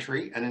this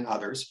country and in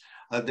others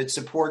that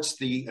supports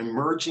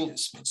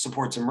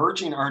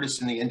emerging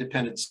artists in the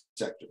independent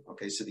sector.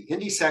 Okay, so the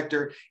indie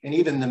sector and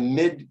even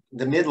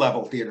the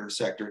mid-level theater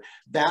sector,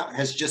 that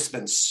has just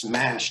been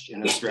smashed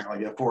in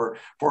Australia for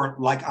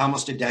like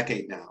almost a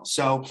decade now.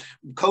 So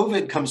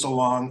COVID comes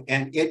along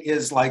and it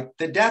is like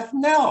the death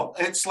knell.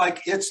 It's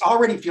like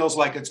already feels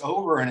like it's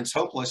over and it's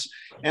hopeless.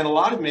 And a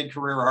lot of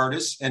mid-career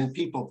artists and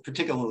people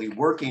particularly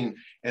working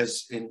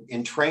as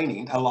in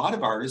training, a lot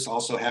of artists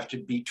also have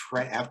to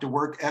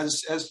work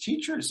as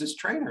teachers, as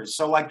trainers.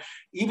 So like,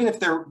 even if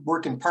they're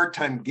working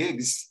part-time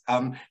gigs,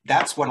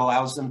 that's what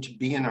allows them to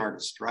be an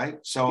artist, right?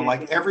 So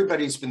like,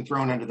 everybody's been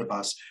thrown under the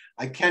bus.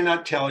 I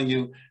cannot tell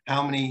you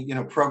how many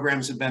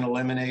programs have been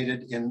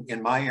eliminated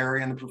in my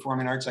area in the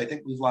performing arts. I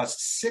think we've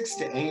lost 6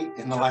 to 8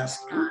 in the last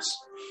years.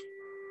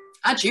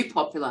 Aren't you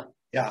popular?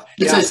 Yeah,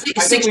 So I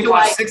think we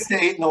lost 6 to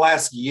 8 in the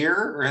last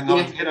year,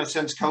 or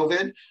since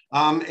COVID.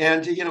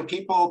 And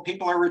people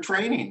are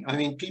retraining. I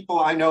mean, people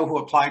I know who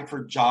applied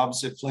for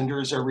jobs at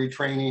Flinders are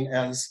retraining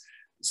as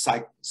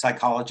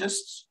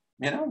psychologists.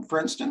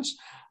 For instance,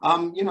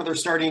 they're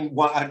starting.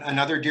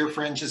 Another dear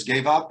friend just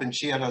gave up, and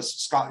she had a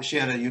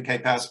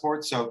UK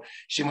passport, so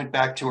she went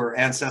back to her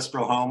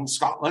ancestral home,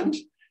 Scotland,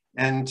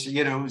 and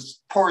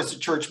poor as a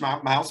church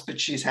mouse,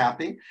 but she's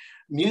happy.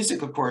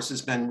 Music, of course,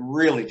 has been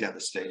really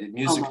devastated.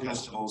 Music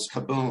festivals,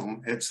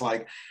 kaboom. It's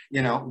like,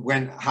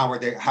 how are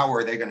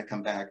they going to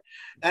come back?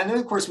 And then,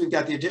 of course, we've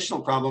got the additional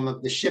problem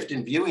of the shift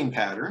in viewing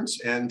patterns.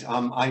 And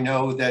I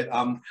know that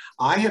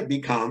I have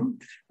become,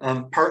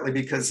 partly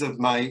because of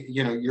my,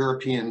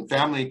 European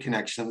family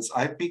connections,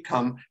 I've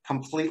become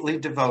completely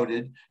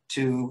devoted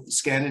to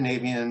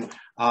Scandinavian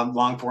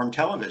long-form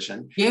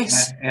television.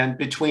 Yes. And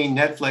between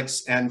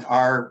Netflix and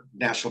our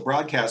national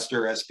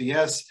broadcaster,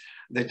 SBS,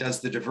 that does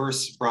the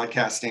diverse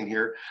broadcasting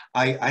here,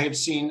 I have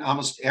seen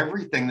almost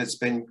everything that's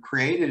been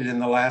created in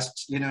the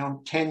last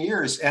 10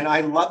 years. And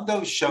I love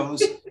those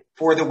shows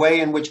for the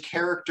way in which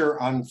character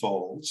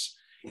unfolds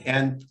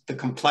and the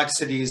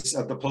complexities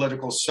of the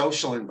political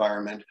social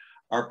environment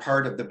are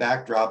part of the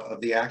backdrop of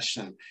the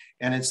action.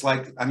 And it's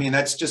like, I mean,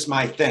 that's just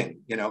my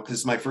thing,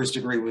 because my first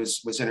degree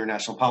was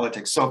international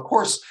politics. So of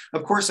course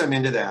I'm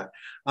into that.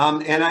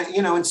 And I,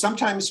 and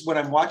sometimes when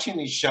I'm watching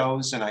these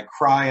shows and I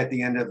cry at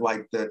the end of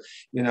like the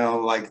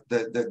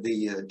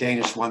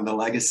Danish one, The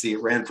Legacy,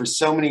 it ran for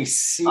so many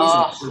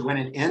seasons. When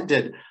it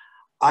ended,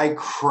 I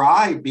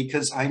cried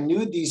because I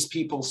knew these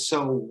people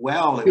so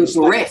well. It was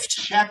bereft. Like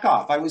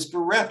Chekhov. I was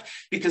bereft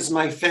because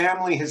my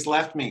family has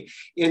left me.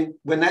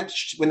 When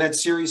that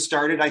series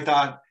started, I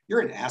thought, you're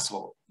an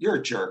asshole. You're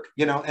a jerk,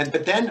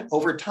 but then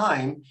over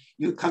time,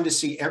 you come to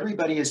see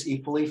everybody is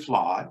equally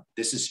flawed.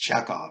 This is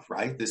Chekhov,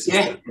 right? This is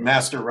the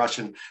master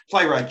Russian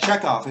playwright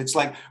Chekhov. It's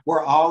like,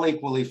 we're all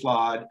equally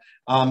flawed.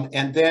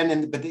 And then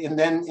in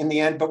the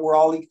end, but we're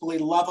all equally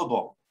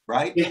lovable.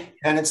 Right? Yeah.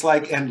 And it's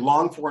like, and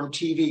long form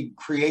TV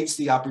creates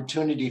the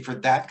opportunity for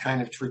that kind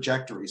of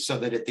trajectory so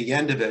that at the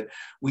end of it,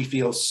 we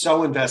feel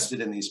so invested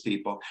in these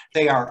people.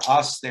 They are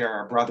us, they are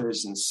our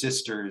brothers and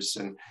sisters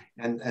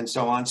and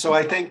so on. So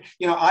I think,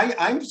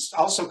 I'm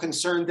also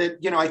concerned that,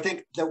 I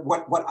think that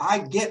what I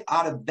get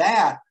out of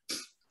that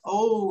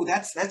oh,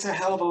 that's a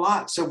hell of a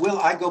lot. So will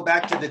I go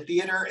back to the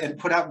theater and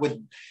put up with,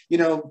 you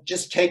know,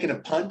 just taking a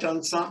punt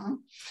on something,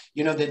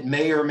 you know, that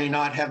may or may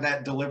not have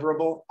that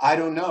deliverable? I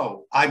don't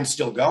know. I'm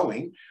still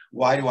going.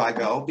 Why do I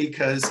go?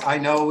 Because I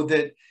know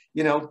that,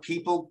 you know,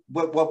 people,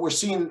 what we're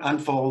seeing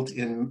unfold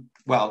in,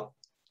 well,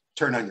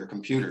 turn on your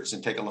computers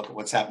and take a look at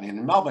what's happening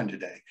in Melbourne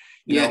today.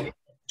 You know,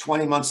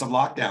 20 months of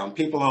lockdown,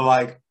 people are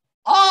like,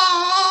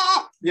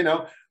 ah, you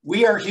know,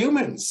 we are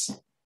humans.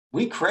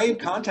 We crave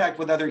contact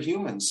with other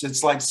humans.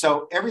 It's like,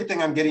 so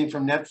everything I'm getting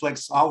from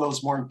Netflix, all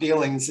those warm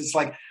feelings, it's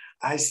like,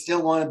 I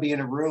still want to be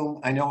in a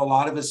room. I know a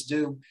lot of us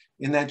do,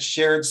 in that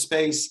shared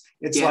space.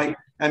 It's like,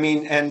 I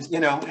mean, and, you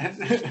know,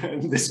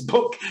 this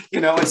book, you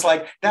know, it's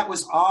like, that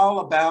was all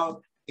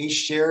about a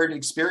shared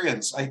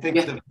experience. I think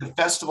the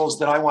festivals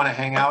that I want to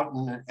hang out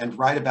and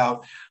write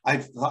about,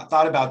 I've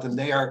thought about them.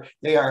 They are,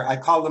 I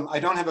call them, I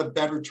don't have a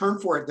better term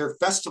for it. They're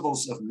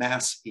festivals of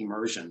mass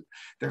immersion.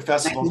 They're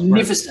festivals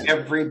where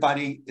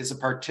everybody is a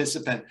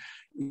participant.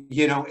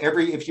 You know,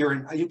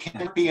 you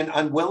can't be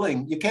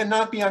unwilling. You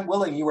cannot be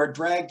unwilling. You are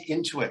dragged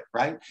into it,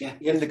 right?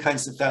 In the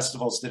kinds of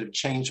festivals that have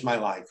changed my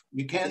life.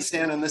 You can't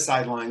stand on the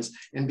sidelines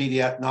and be the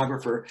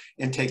ethnographer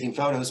and taking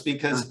photos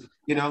because,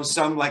 you know,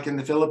 some, like in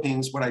the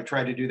Philippines, when I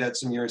tried to do that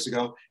some years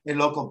ago, a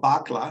local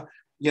bakla,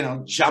 you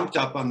know, jumped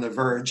up on the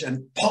verge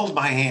and pulled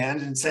my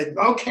hand and said,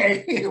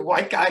 okay,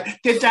 white guy,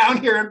 get down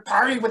here and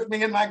party with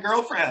me and my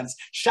girlfriends.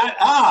 Shut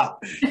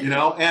up, you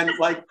know, and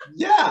like,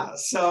 yeah.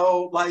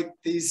 So like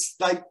these,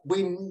 like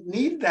we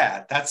need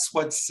that. That's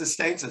what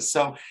sustains us.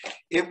 So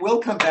it will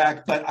come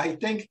back, but I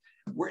think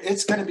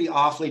it's going to be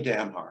awfully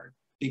damn hard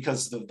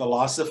because of the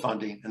loss of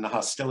funding and the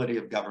hostility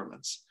of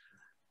governments.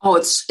 Oh,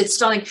 it's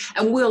stunning.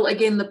 And Will,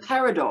 again, the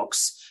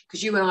paradox,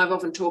 because you and I have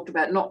often talked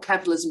about not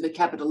capitalism, but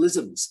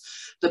capitalisms.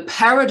 The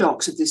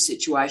paradox of this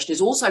situation is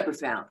also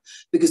profound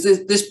because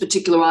this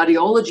particular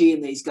ideology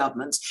in these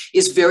governments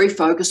is very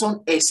focused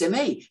on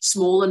SME,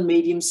 small and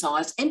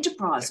medium-sized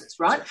enterprises,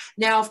 right?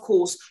 Now, of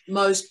course,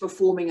 most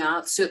performing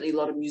arts, certainly a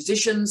lot of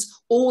musicians,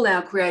 all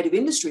our creative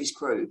industries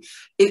crew,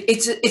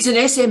 it's an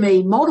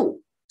SME model.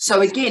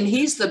 So again,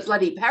 here's the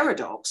bloody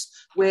paradox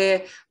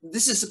where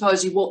this is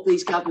supposedly what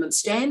these governments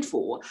stand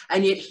for,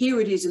 and yet here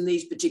it is in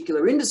these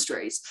particular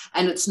industries,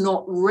 and it's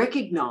not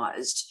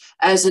recognised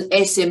as an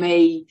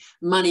SME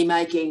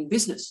money-making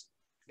business.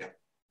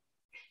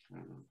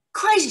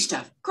 Crazy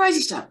stuff,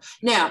 crazy stuff.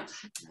 Now,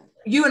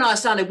 you and I are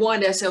starting to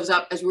wind ourselves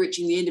up as we're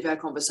reaching the end of our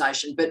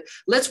conversation, but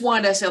let's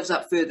wind ourselves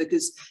up further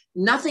because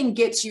nothing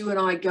gets you and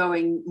I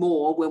going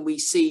more when we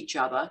see each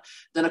other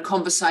than a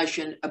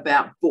conversation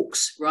about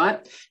books,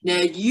 right? Now,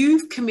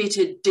 you've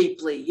committed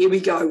deeply. Here we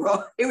go,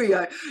 right? Here we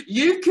go.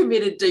 You've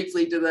committed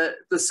deeply to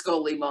the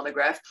scholarly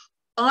monograph.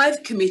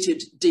 I've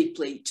committed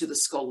deeply to the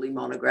scholarly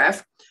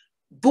monograph.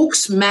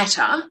 Books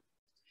matter.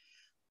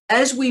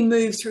 As we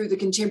move through the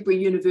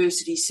contemporary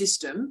university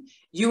system,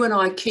 you and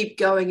I keep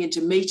going into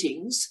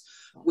meetings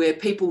where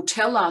people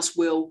tell us,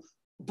 well,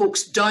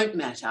 books don't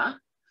matter.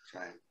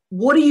 Right.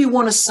 What do you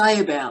want to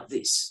say about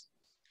this?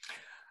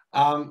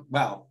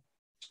 Well,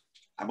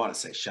 I want to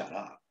say shut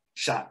up.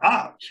 Shut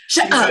up.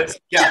 Shut up.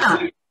 Yeah,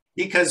 shut up.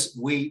 Because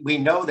we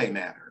know they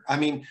matter. I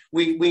mean,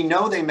 we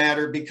know they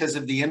matter because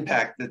of the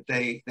impact that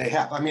they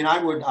have. I mean,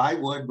 I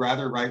would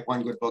rather write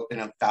one good book than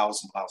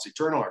 1,000 lousy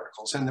journal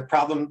articles. And the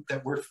problem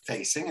that we're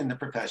facing in the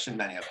profession,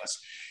 many of us,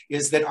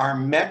 is that our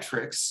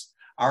metrics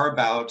are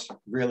about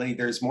really,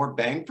 there's more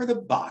bang for the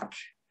buck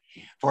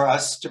for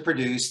us to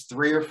produce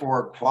 3 or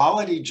 4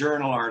 quality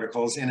journal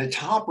articles in a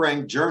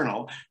top-ranked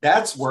journal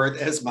that's worth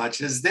as much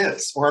as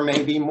this, or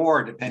maybe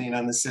more, depending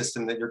on the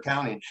system that you're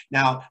counting.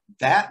 Now,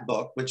 that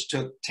book, which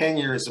took 10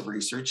 years of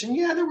research, and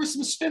yeah, there were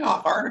some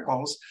spin-off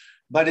articles,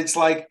 but it's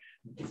like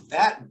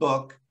that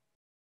book,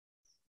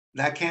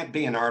 that can't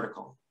be an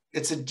article.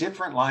 It's a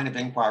different line of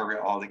inquiry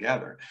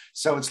altogether.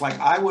 So it's like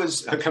I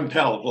was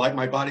compelled, like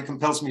my body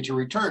compels me to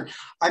return.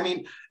 I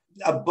mean,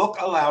 a book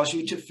allows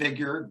you to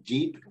figure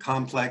deep,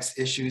 complex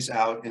issues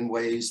out in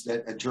ways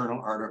that a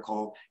journal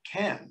article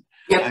can.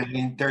 Yep. I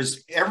mean,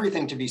 there's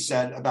everything to be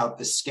said about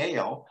the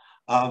scale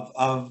of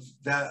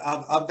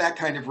that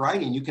kind of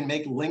writing. You can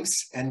make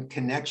links and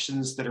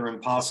connections that are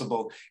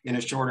impossible in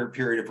a shorter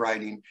period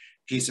of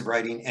piece of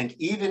writing. And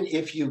even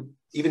if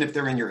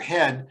they're in your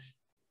head,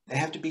 they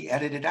have to be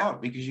edited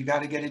out because you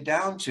got to get it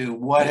down to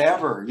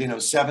whatever,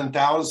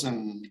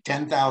 7,000,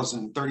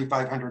 10,000,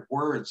 3,500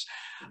 words.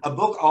 A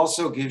book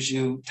also gives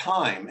you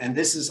time. And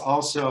this is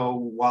also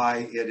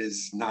why it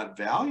is not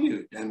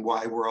valued and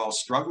why we're all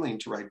struggling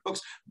to write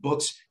books.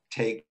 Books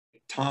take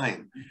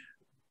time,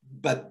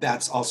 but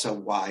that's also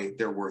why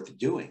they're worth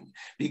doing,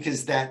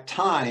 because that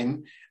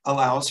time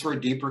allows for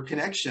a deeper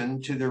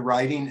connection to the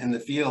writing and the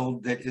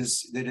field that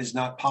is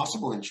not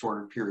possible in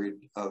shorter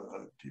periods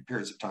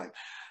of time.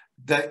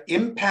 The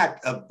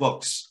impact of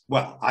books,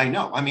 well, I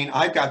know. I mean,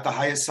 I've got the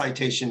highest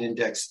citation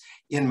index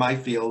in my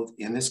field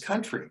in this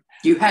country.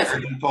 You have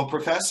full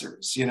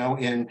professors, you know,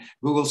 in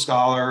Google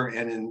Scholar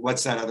and in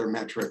what's that other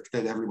metric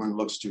that everyone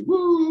looks to?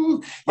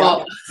 Woo!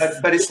 Yeah,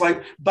 but it's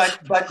like, but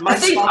my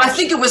I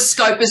think it was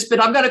Scopus,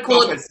 but I'm going to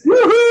call Scopus. it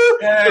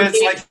woohoo. Yeah,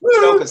 it's like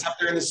Scopus up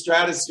there in the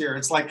stratosphere.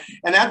 It's like,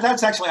 and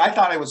that's actually, I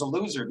thought I was a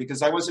loser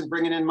because I wasn't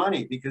bringing in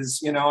money because,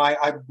 you know,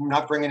 I'm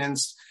not bringing in.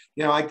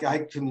 You know, I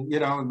can,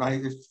 you know,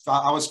 I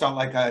always felt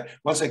like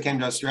once I came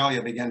to Australia,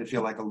 I began to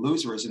feel like a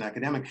loser as an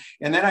academic.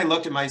 And then I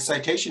looked at my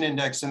citation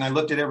index and I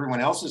looked at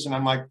everyone else's and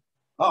I'm like,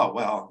 oh,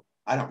 well,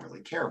 I don't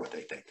really care what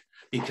they think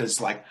because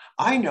like,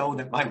 I know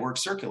that my work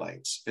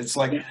circulates. It's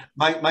like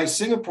my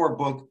Singapore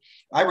book,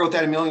 I wrote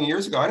that a million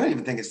years ago. I don't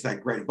even think it's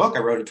that great a book. I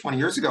wrote it 20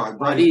 years ago. I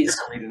read it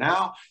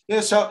now. You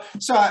know, so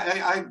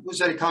I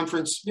was at a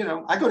conference, you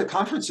know, I go to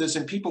conferences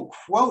and people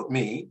quote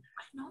me.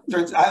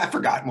 I've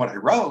forgotten what I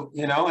wrote,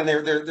 you know, and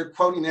they're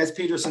quoting as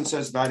Peterson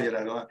says about it,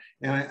 and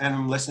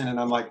I'm listening, and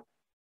I'm like,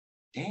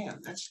 damn,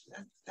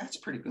 that's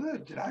pretty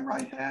good. Did I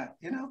write that?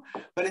 You know,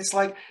 but it's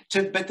like,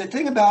 but the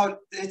thing about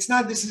this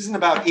isn't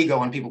about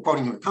ego and people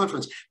quoting you at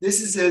conference. This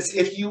is as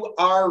if you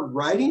are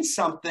writing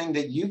something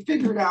that you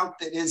figured out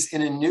that is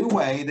in a new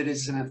way, that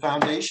is in a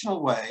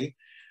foundational way.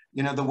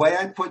 You know, the way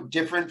I put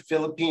different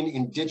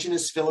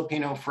indigenous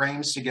Filipino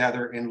frames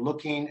together in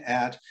looking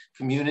at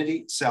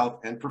community, self,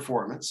 and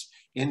performance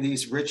in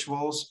these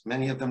rituals,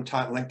 many of them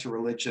linked to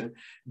religion,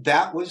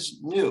 that was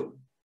new.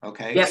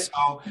 Okay, yep.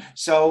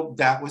 So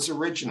that was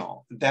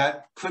original.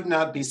 That could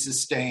not be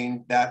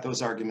sustained,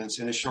 those arguments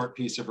in a short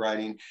piece of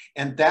writing,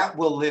 and that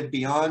will live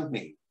beyond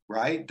me,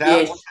 right?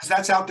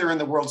 That's out there in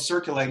the world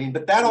circulating,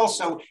 but that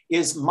also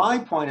is my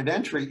point of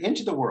entry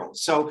into the world.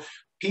 So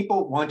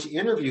people want to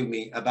interview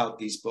me about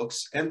these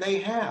books, and they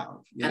have.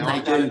 You know,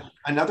 I did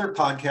another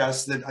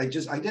podcast that I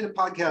did a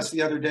podcast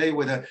the other day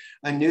with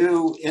a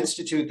new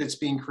institute that's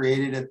being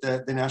created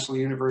at the National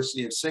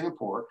University of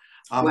Singapore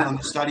on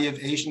the study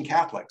of Asian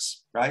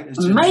Catholics, right?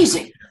 It's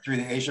amazing. Through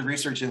the Asia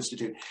Research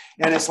Institute.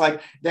 And it's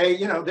like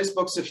this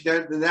book,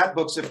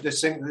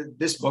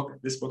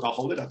 I'll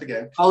hold it up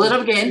again. Hold it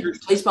up again,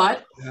 please buy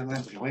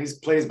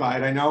it. Please buy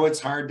it. I know it's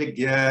hard to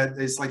get.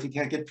 It's like you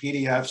can't get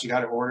PDFs. You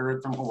got to order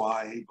it from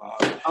Hawaii.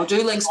 I'll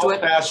do links to it.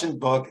 Old-fashioned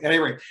book.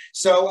 Anyway,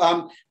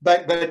 so,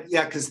 but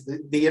yeah, because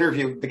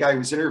the guy who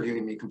was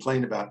interviewing me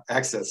complained about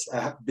access,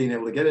 being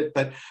able to get it.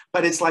 But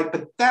it's like,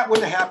 but that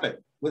wouldn't have happened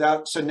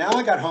without, so now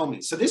I got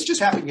homies. So this just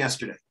happened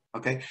yesterday.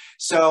 Okay.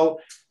 So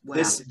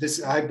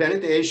this I've been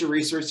at the Asia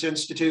Research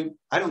Institute.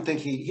 I don't think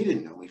he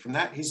didn't know me from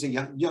that. He's a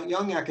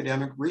young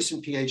academic,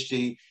 recent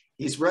PhD.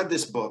 He's read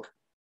this book.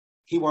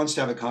 He wants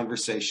to have a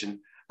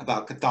conversation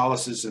about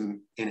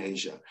Catholicism in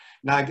Asia.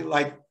 Now,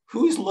 like,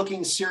 who's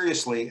looking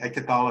seriously at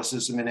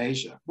Catholicism in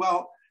Asia?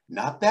 Well,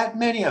 not that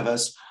many of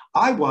us.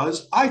 I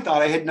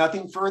thought I had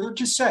nothing further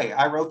to say.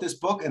 I wrote this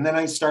book and then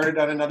I started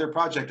on another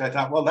project. I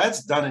thought, well,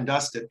 that's done and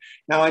dusted.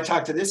 Now I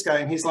talked to this guy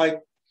and he's like,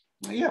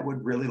 well, yeah,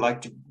 would really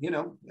like to, you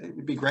know, it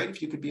would be great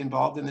if you could be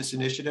involved in this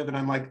initiative. And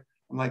I'm like,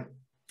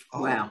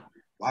 oh, wow,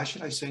 why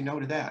should I say no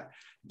to that?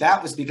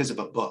 That was because of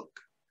a book.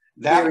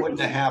 That wouldn't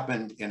have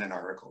happened in an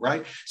article,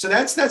 right? So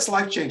that's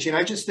life-changing.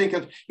 I just think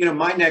of, you know,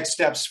 my next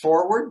steps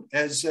forward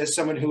as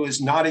someone who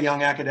is not a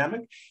young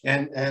academic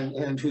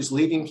and who's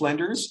leaving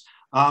Flinders.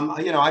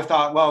 You know, I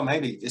thought, well,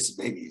 maybe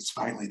it's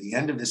finally the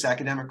end of this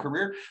academic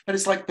career, but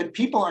it's like, but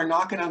people are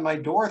knocking on my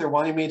door. They're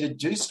wanting me to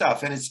do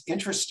stuff, and it's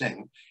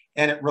interesting,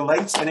 and it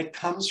relates, and it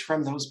comes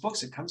from those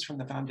books. It comes from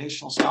the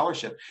foundational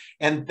scholarship,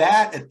 and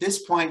that at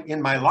this point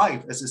in my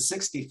life, as a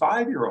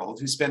 65-year-old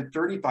who spent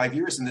 35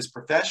 years in this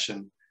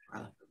profession,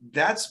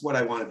 that's what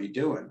I want to be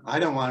doing. I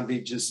don't want to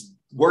be just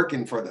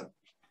working for the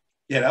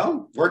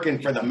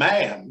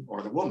man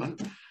or the woman.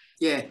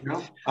 Yeah, you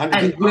know,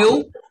 and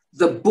Will.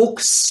 The book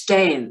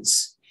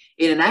stands.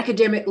 In an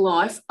academic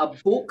life, a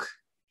book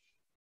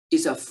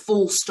is a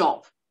full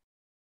stop.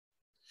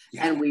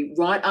 Yeah. And we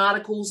write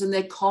articles and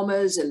they're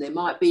commas, and there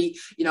might be,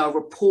 you know, a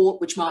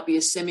report which might be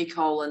a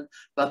semicolon,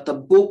 but the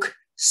book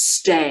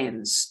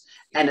stands.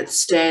 And it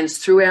stands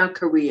through our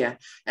career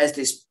as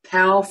this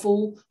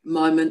powerful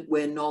moment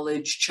where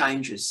knowledge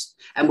changes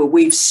and where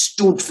we've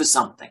stood for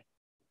something.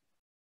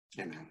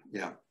 Amen.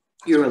 Yeah.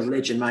 You're a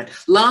legend, mate.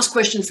 Last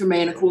question for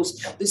me, and of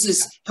course, this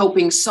is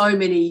helping so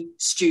many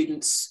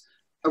students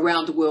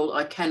around the world,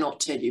 I cannot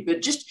tell you,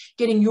 but just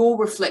getting your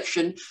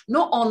reflection,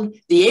 not on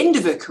the end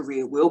of a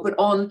career, Will, but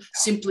on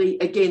simply,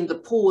 again, the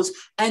pause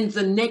and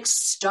the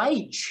next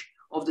stage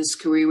of this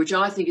career, which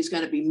I think is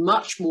going to be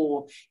much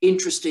more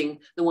interesting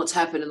than what's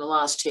happened in the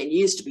last 10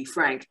 years, to be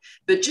frank.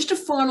 But just a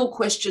final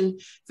question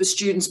for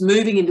students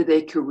moving into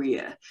their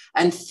career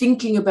and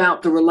thinking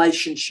about the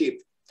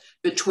relationship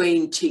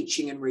between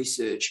teaching and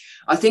research.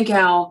 I think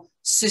our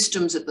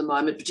systems at the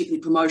moment,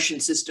 particularly promotion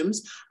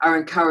systems, are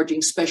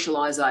encouraging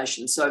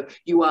specialisation. So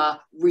you are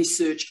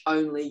research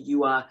only,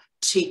 you are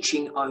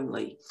teaching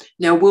only.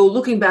 Now, Will,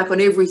 looking back on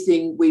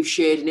everything we've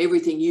shared and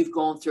everything you've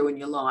gone through in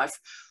your life,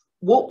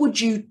 what would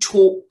you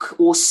talk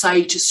or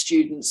say to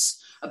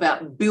students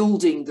about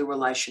building the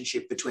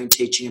relationship between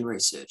teaching and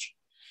research?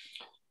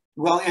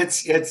 Well,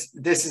 this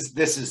is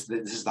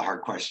the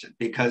hard question,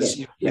 because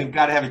you've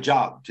got to have a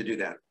job to do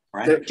that,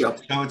 right? Good job.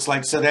 So it's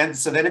like, so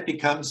then it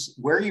becomes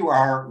where you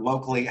are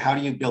locally. How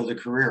do you build a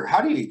career? How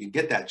do you even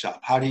get that job?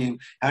 How do you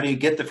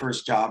get the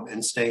first job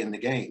and stay in the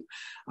game?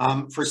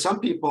 For some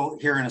people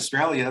here in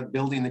Australia,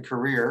 building the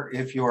career,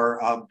 if you're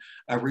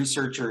a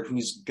researcher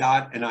who's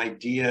got an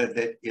idea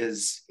that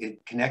is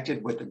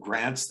connected with the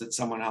grants that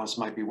someone else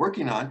might be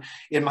working on,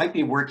 it might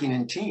be working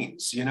in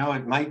teams. You know,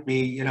 it might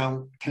be, you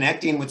know,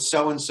 connecting with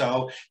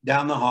so-and-so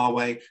down the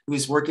hallway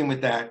who's working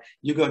with that.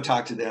 You go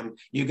talk to them,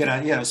 you get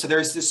on, you know, so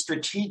there's this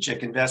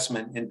strategic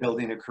investment in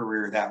building a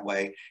career that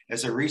way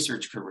as a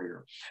research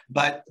career.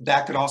 But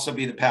that could also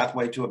be the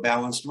pathway to a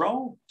balanced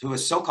role, to a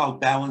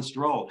so-called balanced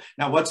role.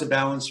 Now, what's a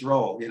balanced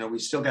role? You know, we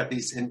still got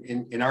these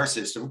in our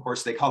system. Of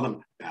course, they call them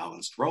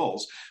balanced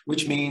roles,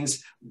 which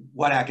means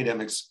what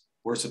academics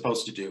were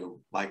supposed to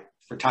do, like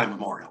for time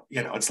memorial.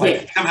 You know, it's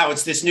like somehow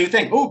it's this new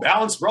thing. Oh,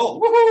 balanced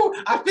role. Woo-hoo,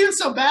 I feel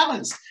so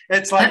balanced.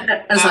 It's like,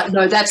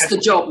 no, that's the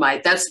job,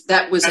 mate.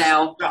 That was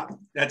our job.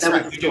 That's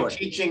right. We do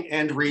teaching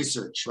and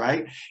research,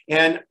 right?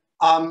 And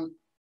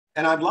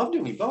I'd love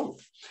doing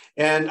both.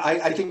 And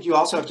I think you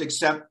also have to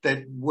accept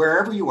that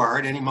wherever you are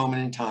at any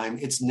moment in time,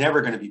 it's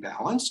never going to be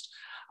balanced.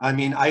 I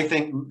mean, I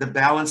think the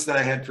balance that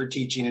I had for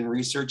teaching and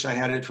research, I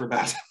had it for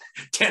about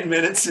 10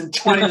 minutes in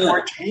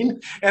 2014,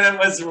 and it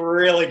was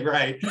really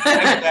great. I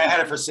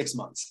had it for 6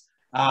 months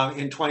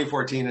in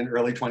 2014 and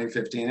early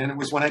 2015. And it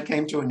was when I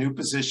came to a new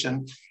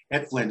position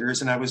at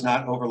Flinders and I was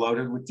not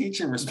overloaded with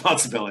teaching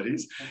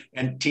responsibilities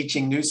and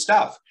teaching new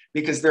stuff.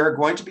 Because there are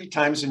going to be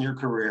times in your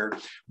career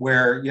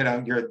where, you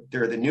know,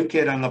 you're the new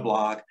kid on the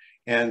block,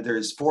 and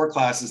there's 4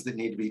 classes that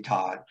need to be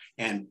taught,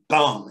 and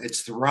boom,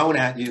 it's thrown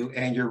at you,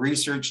 and your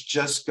research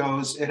just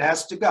goes, it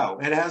has to go.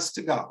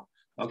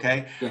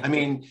 Okay. Yeah. I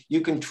mean,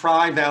 you can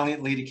try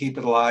valiantly to keep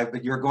it alive,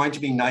 but you're going to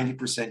be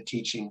 90%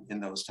 teaching in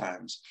those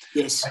times.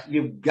 Yes.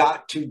 You've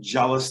got to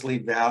jealously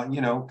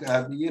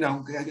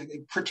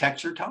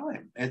protect your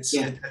time. It's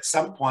at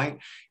some point,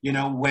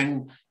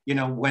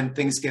 when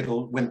things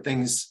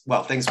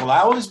will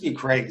always be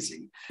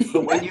crazy,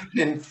 but when you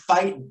can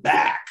fight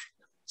back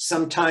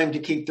some time to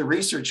keep the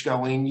research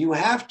going, you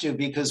have to,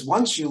 because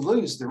once you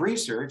lose the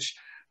research,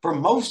 for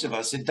most of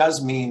us, it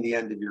does mean the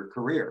end of your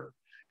career.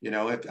 You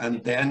know,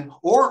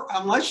 or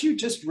unless you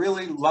just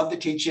really love the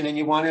teaching and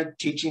you want a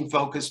teaching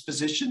focused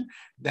position,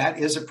 that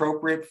is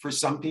appropriate for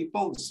some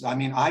people. I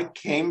mean, I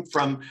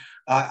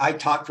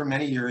taught for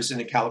many years in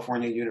a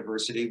California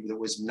university that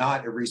was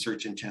not a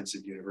research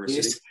intensive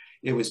university. Yes.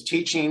 It was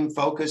teaching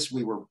focused.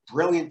 We were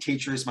brilliant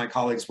teachers. My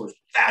colleagues were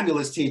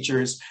fabulous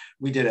teachers.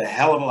 We did a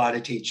hell of a lot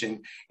of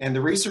teaching. And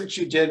the research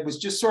you did was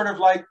just sort of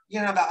like, you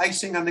know, the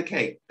icing on the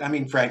cake. I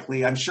mean,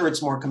 frankly, I'm sure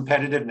it's more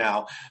competitive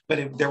now, but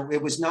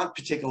it was not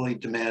particularly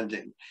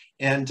demanding.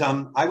 And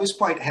I was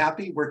quite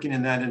happy working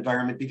in that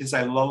environment because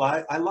I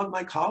love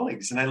my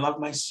colleagues and I love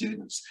my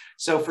students.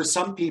 So for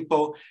some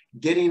people,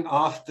 getting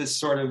off this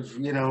sort of,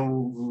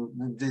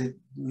 the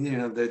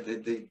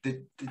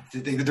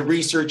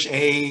research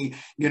A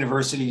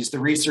universities, the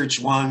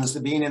research ones,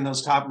 the being in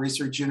those top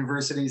research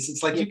universities,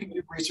 it's like you can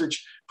do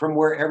research from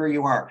wherever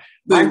you are.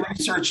 My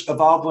research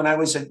evolved when I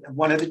was at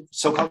one of the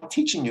so-called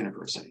teaching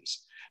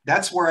universities.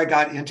 That's where I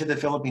got into the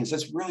Philippines.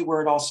 That's really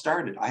where it all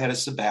started. I had a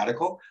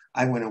sabbatical.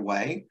 I went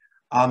away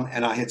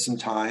and I had some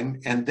time.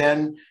 And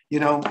then,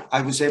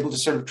 I was able to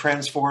sort of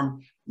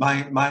transform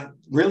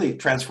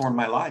transform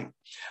my life.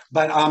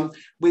 But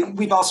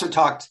we've also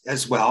talked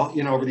as well,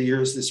 over the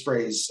years, this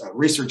phrase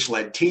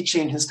research-led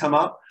teaching has come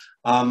up.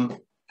 And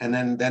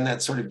then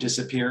that sort of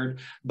disappeared.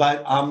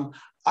 But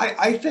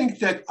I think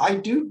that I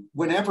do,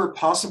 whenever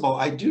possible,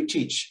 I do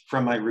teach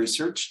from my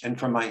research and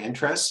from my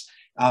interests.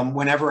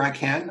 Whenever I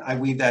can, I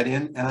weave that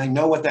in, and I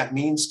know what that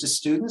means to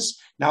students.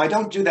 Now, I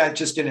don't do that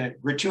just in a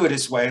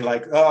gratuitous way,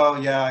 like,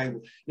 oh yeah,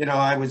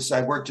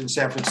 I worked in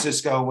San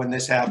Francisco when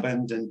this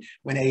happened, and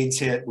when AIDS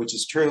hit, which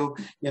is true.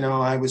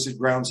 I was at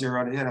ground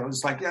zero.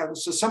 It's like, yeah.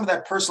 So some of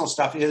that personal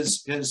stuff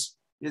is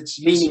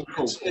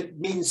meaningful. It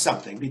means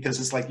something because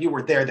it's like you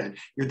were there then.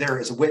 You're there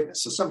as a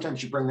witness. So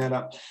sometimes you bring that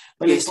up.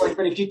 But it's like,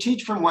 but if you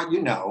teach from what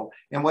you know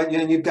and what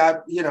you've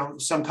got,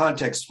 some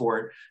context for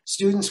it,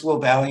 students will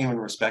value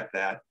and respect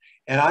that.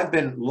 And I've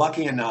been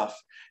lucky enough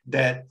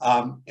that,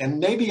 and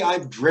maybe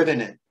I've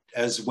driven it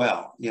as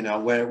well,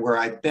 where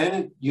I've been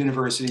at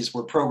universities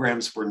where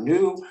programs were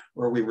new,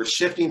 where we were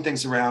shifting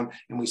things around,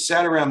 and we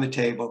sat around the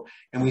table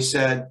and we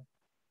said,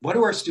 what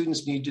do our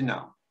students need to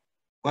know?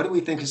 What do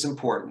we think is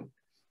important?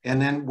 And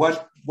then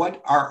what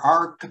are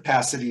our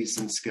capacities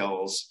and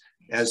skills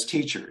as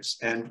teachers?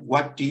 And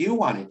what do you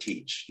want to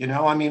teach? When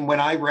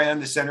I ran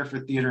the Center for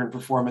Theater and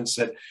Performance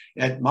at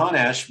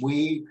Monash,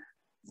 we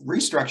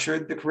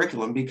restructured the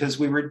curriculum because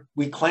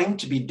we claimed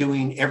to be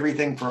doing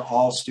everything for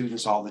all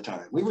students all the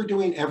time. We were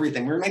doing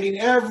everything. We were making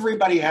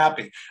everybody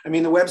happy. The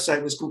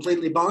website was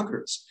completely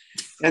bonkers.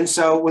 And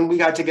so when we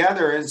got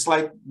together, it's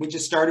like we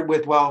just started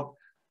with, well,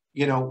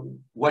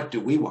 what do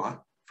we want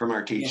from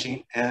our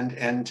teaching? Yeah.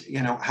 And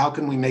how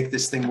can we make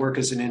this thing work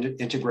as an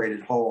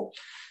integrated whole?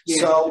 Yeah.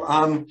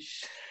 So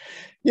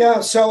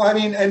Yeah. So, I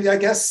mean, and I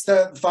guess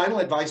the final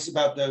advice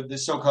about the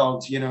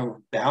so-called,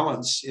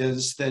 balance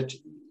is that,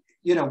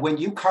 when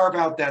you carve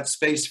out that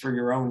space for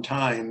your own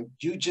time,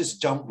 you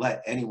just don't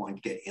let anyone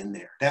get in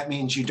there. That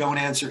means you don't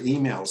answer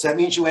emails. That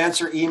means you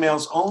answer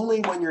emails only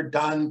when you're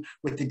done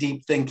with the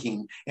deep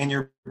thinking and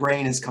your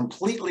brain is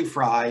completely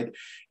fried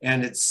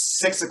and it's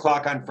 6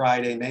 o'clock on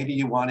Friday. Maybe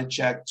you want to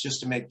check just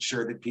to make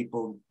sure that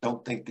people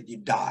don't think that you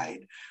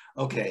died.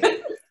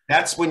 Okay.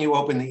 That's when you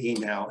open the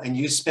email and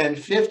you spend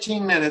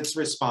 15 minutes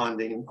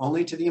responding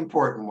only to the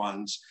important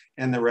ones,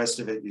 and the rest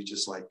of it you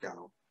just let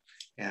go.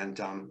 And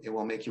it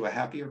will make you a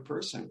happier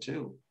person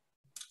too.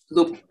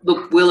 Look,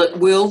 Will, it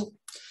will.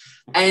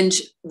 And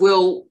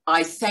Will,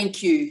 I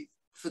thank you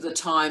for the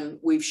time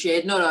we've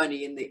shared, not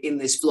only in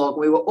this vlog.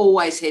 We were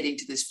always heading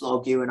to this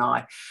vlog, you and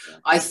I.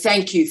 I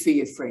thank you for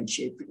your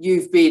friendship.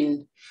 You've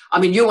been,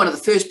 you're one of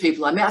the first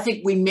people I met. I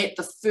think we met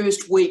the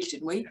first week,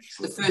 didn't we?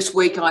 Absolutely. The first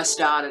week I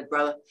started,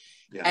 brother.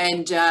 Yeah.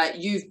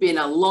 And you've been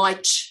a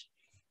light,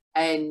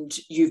 and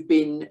you've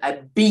been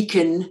a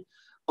beacon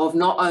of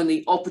not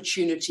only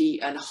opportunity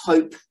and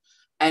hope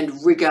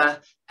and rigor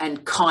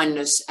and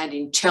kindness and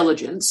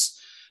intelligence,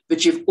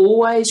 but you've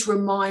always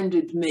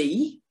reminded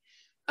me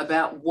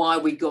about why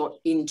we got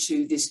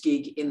into this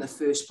gig in the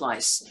first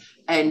place.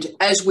 And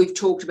as we've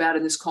talked about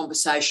in this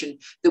conversation,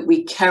 that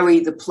we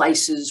carry the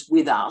places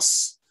with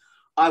us,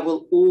 I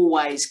will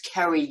always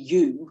carry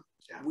you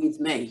with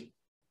me.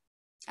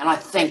 And I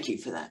thank you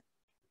for that.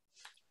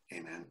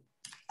 Amen.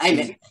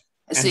 Amen.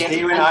 See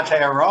you in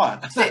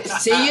Aotearoa.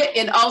 See you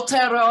in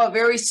Aotearoa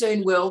very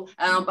soon, Will.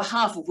 And on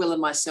behalf of Will and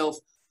myself,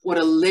 what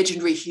a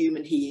legendary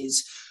human he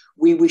is,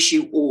 we wish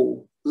you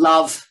all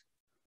love,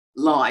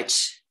 light,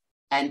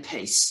 and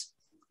peace.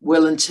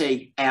 Will and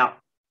T out.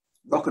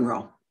 Rock and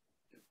roll.